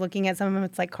 and I was looking at some of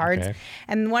it's like cards. Okay.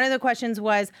 And one of the questions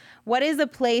was, what is a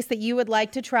place that you would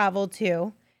like to travel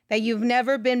to that you've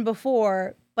never been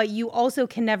before, but you also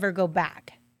can never go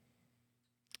back?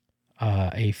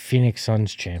 A Phoenix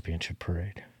Suns championship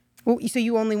parade. Well, so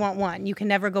you only want one. You can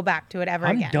never go back to it ever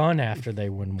I'm again. done after they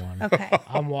win one. Okay.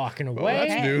 I'm walking away.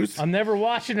 that's news. I'm never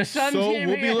watching a Suns So game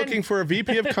we'll be again. looking for a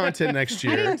VP of content next I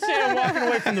year. didn't say I'm walking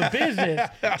away from the business.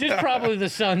 Just probably the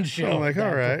Suns show. I'm like,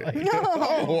 all right.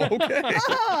 Oh, okay.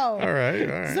 Oh. All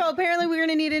right. So apparently we're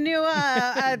gonna need a new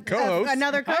Co-host.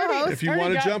 another co-host. If you already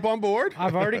want to got- jump on board,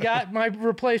 I've already got my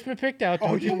replacement picked out. oh,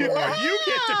 Don't you you get worry. to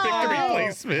pick the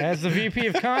replacement. As the VP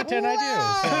of content, I do.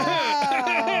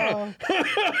 So.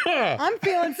 Wow. I'm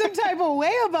feeling some type of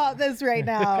way about this right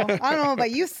now. I don't know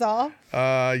about you, Saul.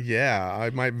 Yeah, I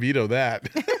might veto that.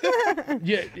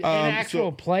 Yeah, an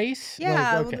actual place.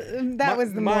 Yeah, Like, okay. that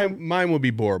was the more. Mine would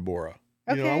be Bora Bora.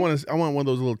 You know, I Okay. want one of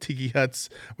those little tiki huts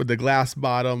with the glass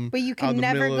bottom. But you out can in the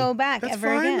never middle of- go back That's ever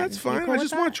fine, again. That's You fine. cool I with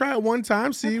just want that? to try it one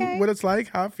time, see Okay. what it's like,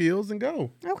 how it feels, and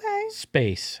go. Okay.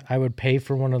 Space. I would pay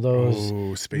for one of those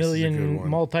Oh, space is a good one.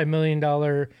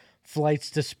 multi-million-dollar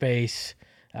flights to space.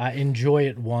 Enjoy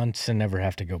it once and never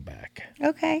have to go back.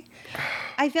 Okay.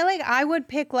 I feel like I would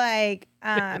pick like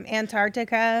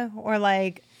Antarctica or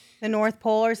like the North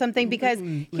Pole or something because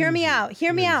hear me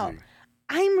out.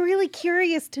 I'm really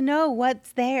curious to know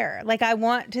what's there. Like I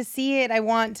want to see it. I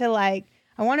want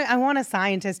a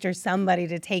scientist or somebody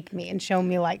to take me and show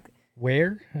me like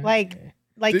Where?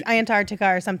 Antarctica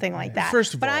or something like that.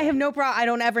 First of but I all- have no problem. I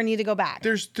don't ever need to go back.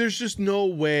 There's just no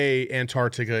way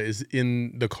Antarctica is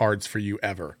in the cards for you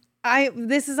ever.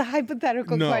 This is a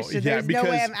hypothetical question. There's no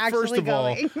way I'm actually first of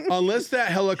going. all, unless that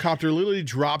helicopter literally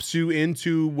drops you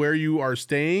into where you are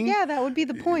staying. Yeah, that would be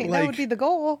the point. That Like- would be the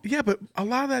goal. Yeah, but a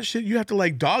lot of that shit you have to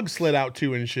like dog sled out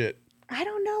to and shit. I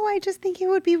don't know. I just think it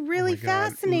would be really Oh my God.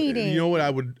 fascinating. You know what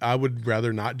I would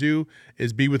rather not do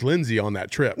is be with Lindsay on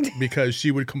that trip because she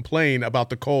would complain about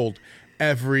the cold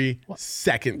every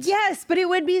second. Yes, but it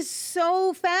would be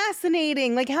so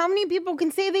fascinating. Like, how many people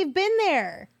can say they've been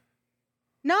there?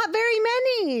 Not very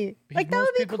many. Because Like, that most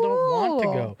would be people cool. don't want to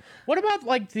go. What about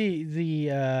like the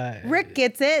Rick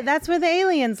gets it. That's where the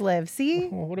aliens live. See?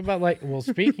 What about like? Well,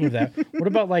 speaking of that, what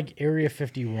about like Area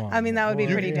 51? I mean, that would be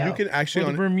Or- pretty You dope. can actually or the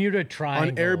on Bermuda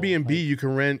Triangle Airbnb like- you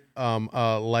can rent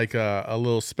like a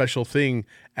little special thing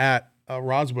at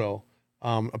Roswell.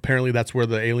 Apparently that's where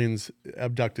the aliens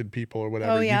abducted people or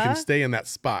whatever. Oh, yeah? You can stay in that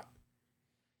spot.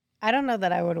 I don't know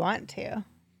that I would want to.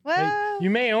 Well,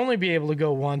 You may only be able to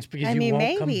go once because I you mean,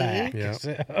 won't come maybe. back. Yeah.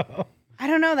 So- I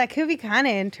don't know. That could be kind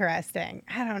of interesting.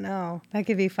 I don't know. That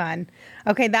could be fun.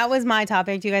 Okay, that was my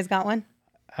topic. Do you guys got one?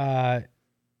 Uh,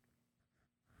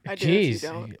 I do if you Jeez.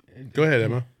 don't. Go ahead,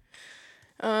 Emma.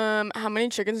 How many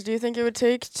chickens do you think it would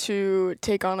take to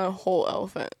take on a whole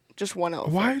elephant? Just one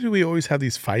elephant. Why do we always have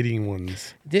these fighting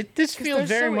ones? This feels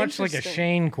they're very so much like a interesting.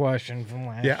 Shane question from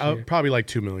last year. Probably like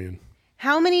 2 million.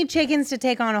 How many chickens to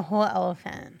take on a whole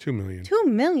elephant? 2 million. 2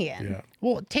 million. Yeah.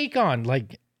 Well, take on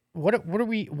like what are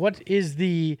we? What is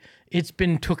the? It's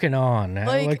been tooken on.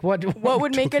 Like, what? What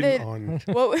would make it Took a on.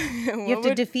 what? You have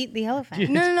to defeat the elephant.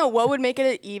 No. What would make it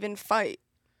an even fight?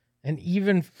 And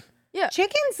even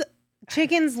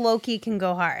Chickens low-key can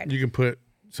go hard. You can put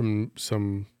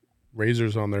some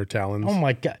razors on their talons. oh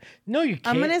my god, no, you can't.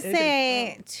 I'm gonna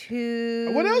say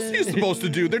two. What else are you supposed to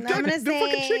do? They're I'm gonna fucking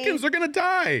say- chickens. They're gonna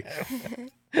die.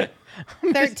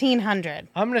 1,300.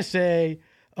 I'm gonna say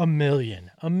a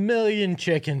million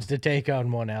chickens to take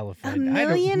on one elephant. A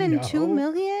million I don't and 2 know.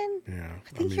 million? Yeah. I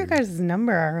think your guys'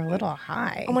 number are a little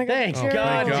high. Oh my god. Thank Oh, God,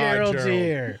 thank God, Gerald's Gerald.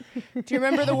 here. Do you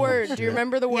remember the word? Do you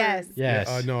remember the word? Yes.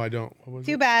 Yes. No, I don't. What was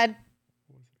Too it? bad.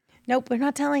 Nope, we're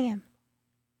not telling him.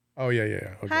 Oh yeah.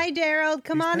 Okay. Hi, Gerald.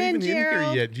 Come He's on not in, even in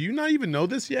Gerald. here yet. Do you not even know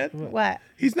this yet? What?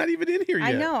 He's not even in here yet.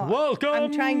 I know. Welcome.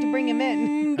 I'm trying to bring him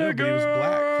in. I know, but he was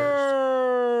black first.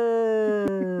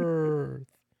 Earth.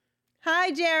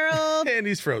 Hi, Gerald. And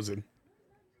he's frozen.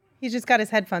 He just got his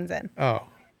headphones in. Oh.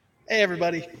 Hey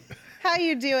everybody, How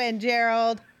you doing,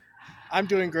 Gerald? I'm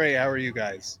doing great. How are you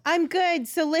guys? I'm good.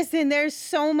 So listen, there's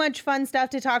so much fun stuff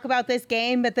to talk about this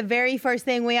game, but the very first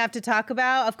thing we have to talk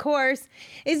about, of course,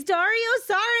 is Dario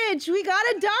Saric. We got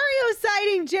a Dario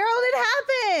sighting. Gerald, it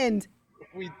happened.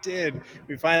 We did.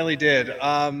 We finally did.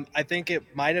 I think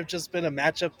it might have just been a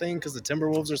matchup thing because the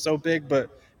Timberwolves are so big, but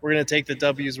we're gonna take the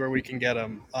W's where we can get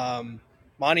them.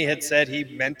 Monty had said he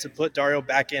meant to put Dario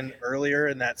back in earlier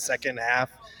in that second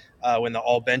half when the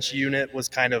all bench unit was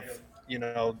kind of,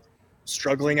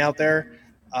 struggling out there.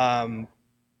 Son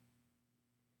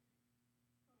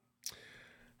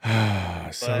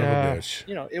of a bitch.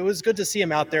 It was good to see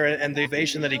him out there, and the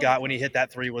ovation that he got when he hit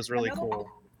that three was really cool.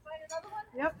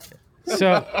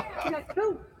 So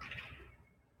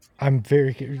I'm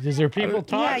very curious. Is there people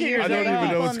talking? you're I don't very even know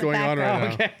people what's in the going on right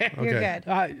now. Okay. You're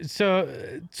good.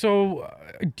 So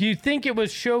do you think it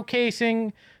was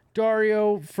showcasing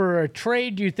Dario for a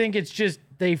trade? Do you think it's just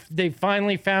they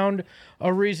finally found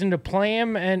a reason to play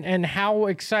him? And how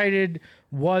excited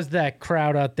was that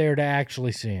crowd out there to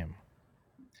actually see him?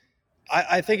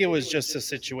 I think it was just a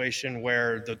situation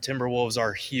where the Timberwolves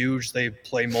are huge. They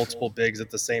play multiple bigs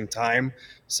at the same time.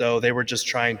 So they were just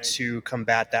trying to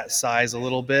combat that size a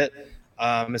little bit,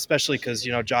 especially because,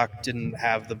 Jock didn't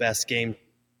have the best game.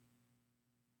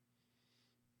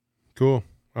 Cool.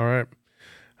 All right.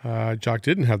 Jock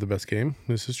didn't have the best game.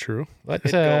 This is true.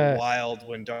 Let's Go wild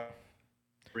when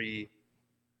Darby.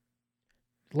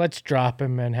 let's drop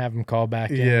him and have him call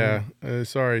back in. Yeah.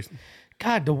 Sorry.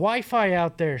 God, the Wi-Fi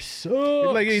out there sucks.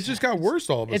 Like it just got worse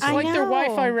all of a It's sudden. like their know.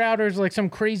 Wi-Fi router is like some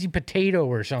crazy potato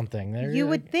or something. You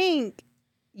would think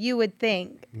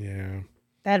Yeah.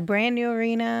 that brand new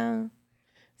arena,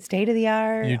 state of the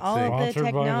art, You'd all think. of the Sponsored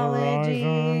by technology,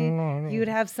 Verizon. you'd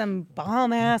have some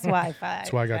bomb ass Wi-Fi.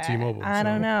 That's why I got T-Mobile, I so-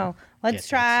 don't know.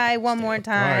 Let's Yeah, try one more All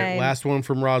time. right. Last one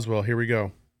from Roswell. Here we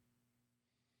go.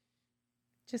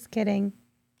 Just kidding.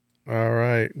 All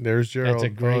right. There's Gerald. That's a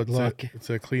great it's look. It's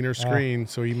a cleaner screen,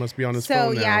 so he must be on his So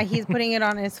phone now. yeah, he's putting it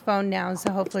on his phone now.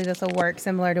 So hopefully this will work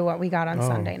similar to what we got on Oh.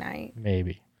 Sunday night.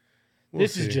 Maybe. We'll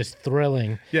This see. is just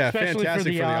thrilling. Yeah, especially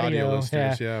fantastic for the audio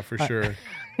listeners. Yeah, for sure.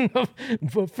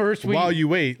 But first, we. While you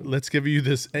wait, let's give you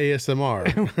this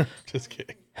ASMR. Just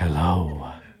kidding.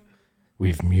 Hello.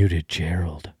 We've muted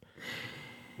Gerald.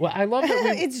 Well, I love that we.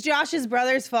 It's Josh's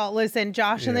brother's fault. Listen,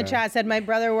 Josh in the Yeah. chat said my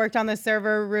brother worked on the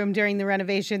server room during the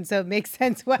renovation, so it makes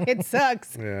sense why it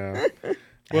sucks. Yeah.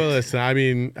 Well, listen, I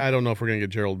mean, I don't know if we're going to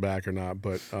get Gerald back or not,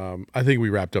 but I think we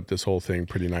wrapped up this whole thing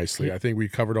pretty nicely. I think we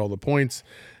covered all the points.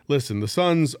 Listen, the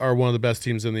Suns are one of the best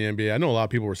teams in the NBA. I know a lot of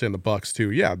people were saying the Bucks too.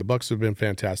 Yeah, the Bucks have been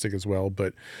fantastic as well.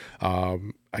 But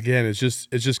again, it's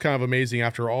just kind of amazing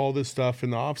after all this stuff in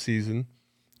the offseason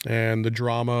and the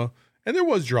drama. And there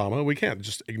was drama. We can't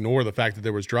just ignore the fact that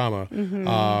there was drama.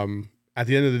 At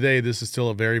the end of the day, this is still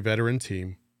a very veteran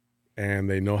team, and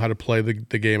they know how to play the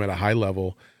game at a high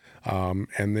level.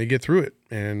 And they get through it.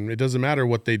 And it doesn't matter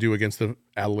what they do against the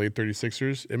Adelaide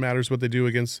 36ers. It matters what they do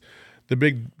against the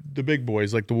big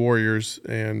boys like the Warriors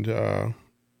and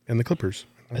the Clippers.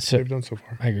 That's So- what they've done so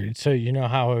far. I agree. So you know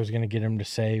how I was going to get him to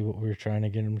say what we were trying to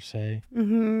get him to say?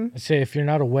 Mm-hmm. I say, if you're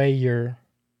not away, you're.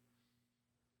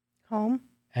 Home.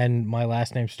 And my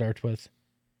last name starts with.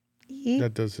 E.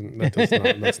 That does not.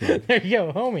 That's not. There you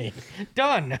go, homie.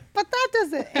 Done. But that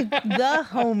doesn't. The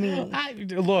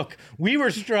homie. Look, we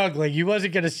were struggling. He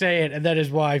wasn't going to say it, and then his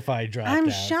Wi-Fi dropped I'm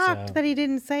out, shocked so. that he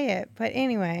didn't say it. But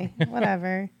anyway,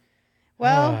 whatever.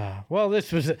 Well, Well,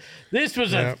 this was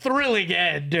Yeah. a thrilling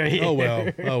end. Oh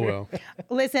well.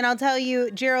 listen, I'll tell you,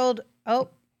 Gerald. Oh,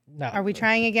 No. are we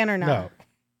trying again or not?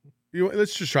 No.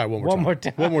 Let's just try it one more One time. more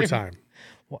time. One more time.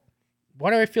 Why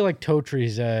do I feel like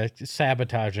Totri's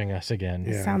sabotaging us again?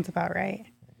 Yeah. Sounds about right.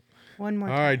 One more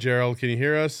All time. right, Gerald, can you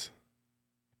hear us?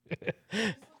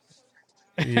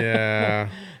 Yeah.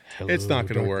 It's not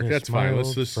going to work. That's fine.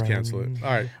 Let's just cancel it. All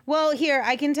right. Well, here,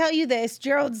 I can tell you this.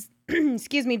 Gerald's,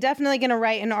 excuse me, definitely going to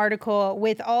write an article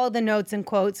with all the notes and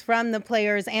quotes from the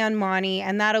players and Monty,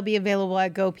 and that'll be available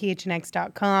at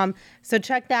gophnx.com. So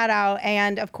check that out.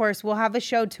 And, of course, we'll have a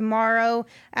show tomorrow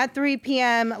at 3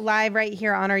 p.m. live right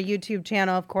here on our YouTube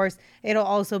channel. Of course, it'll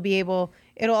also be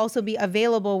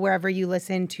available wherever you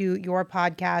listen to your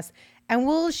podcast. And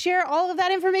we'll share all of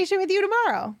that information with you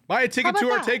tomorrow. Buy a ticket How to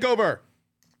our about that? takeover.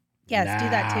 Yes, do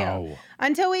that too. Now.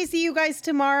 Until we see you guys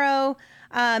tomorrow,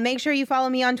 make sure you follow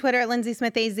me on Twitter at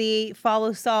LindsaySmithAZ.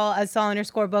 Follow Saul as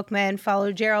Saul_Bookman.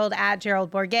 Follow Gerald at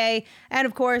Gerald Bourget. And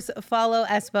of course, follow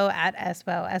Espo at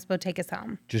Espo. Espo, take us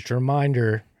home. Just a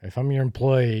reminder, if I'm your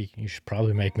employee, you should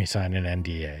probably make me sign an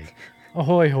NDA.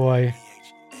 Ahoy, hoy.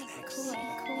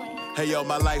 Hey yo,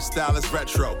 my lifestyle is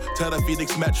retro. Tell the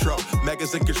Phoenix Metro.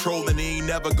 Megas in control and he ain't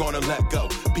never gonna let go.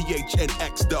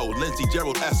 PHNX though, Lindsay,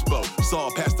 Gerald, Espo.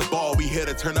 Saw past the ball, we here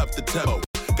to turn up the tempo.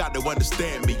 Got to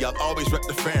understand me, I'll always rep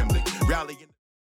the family. Rallying.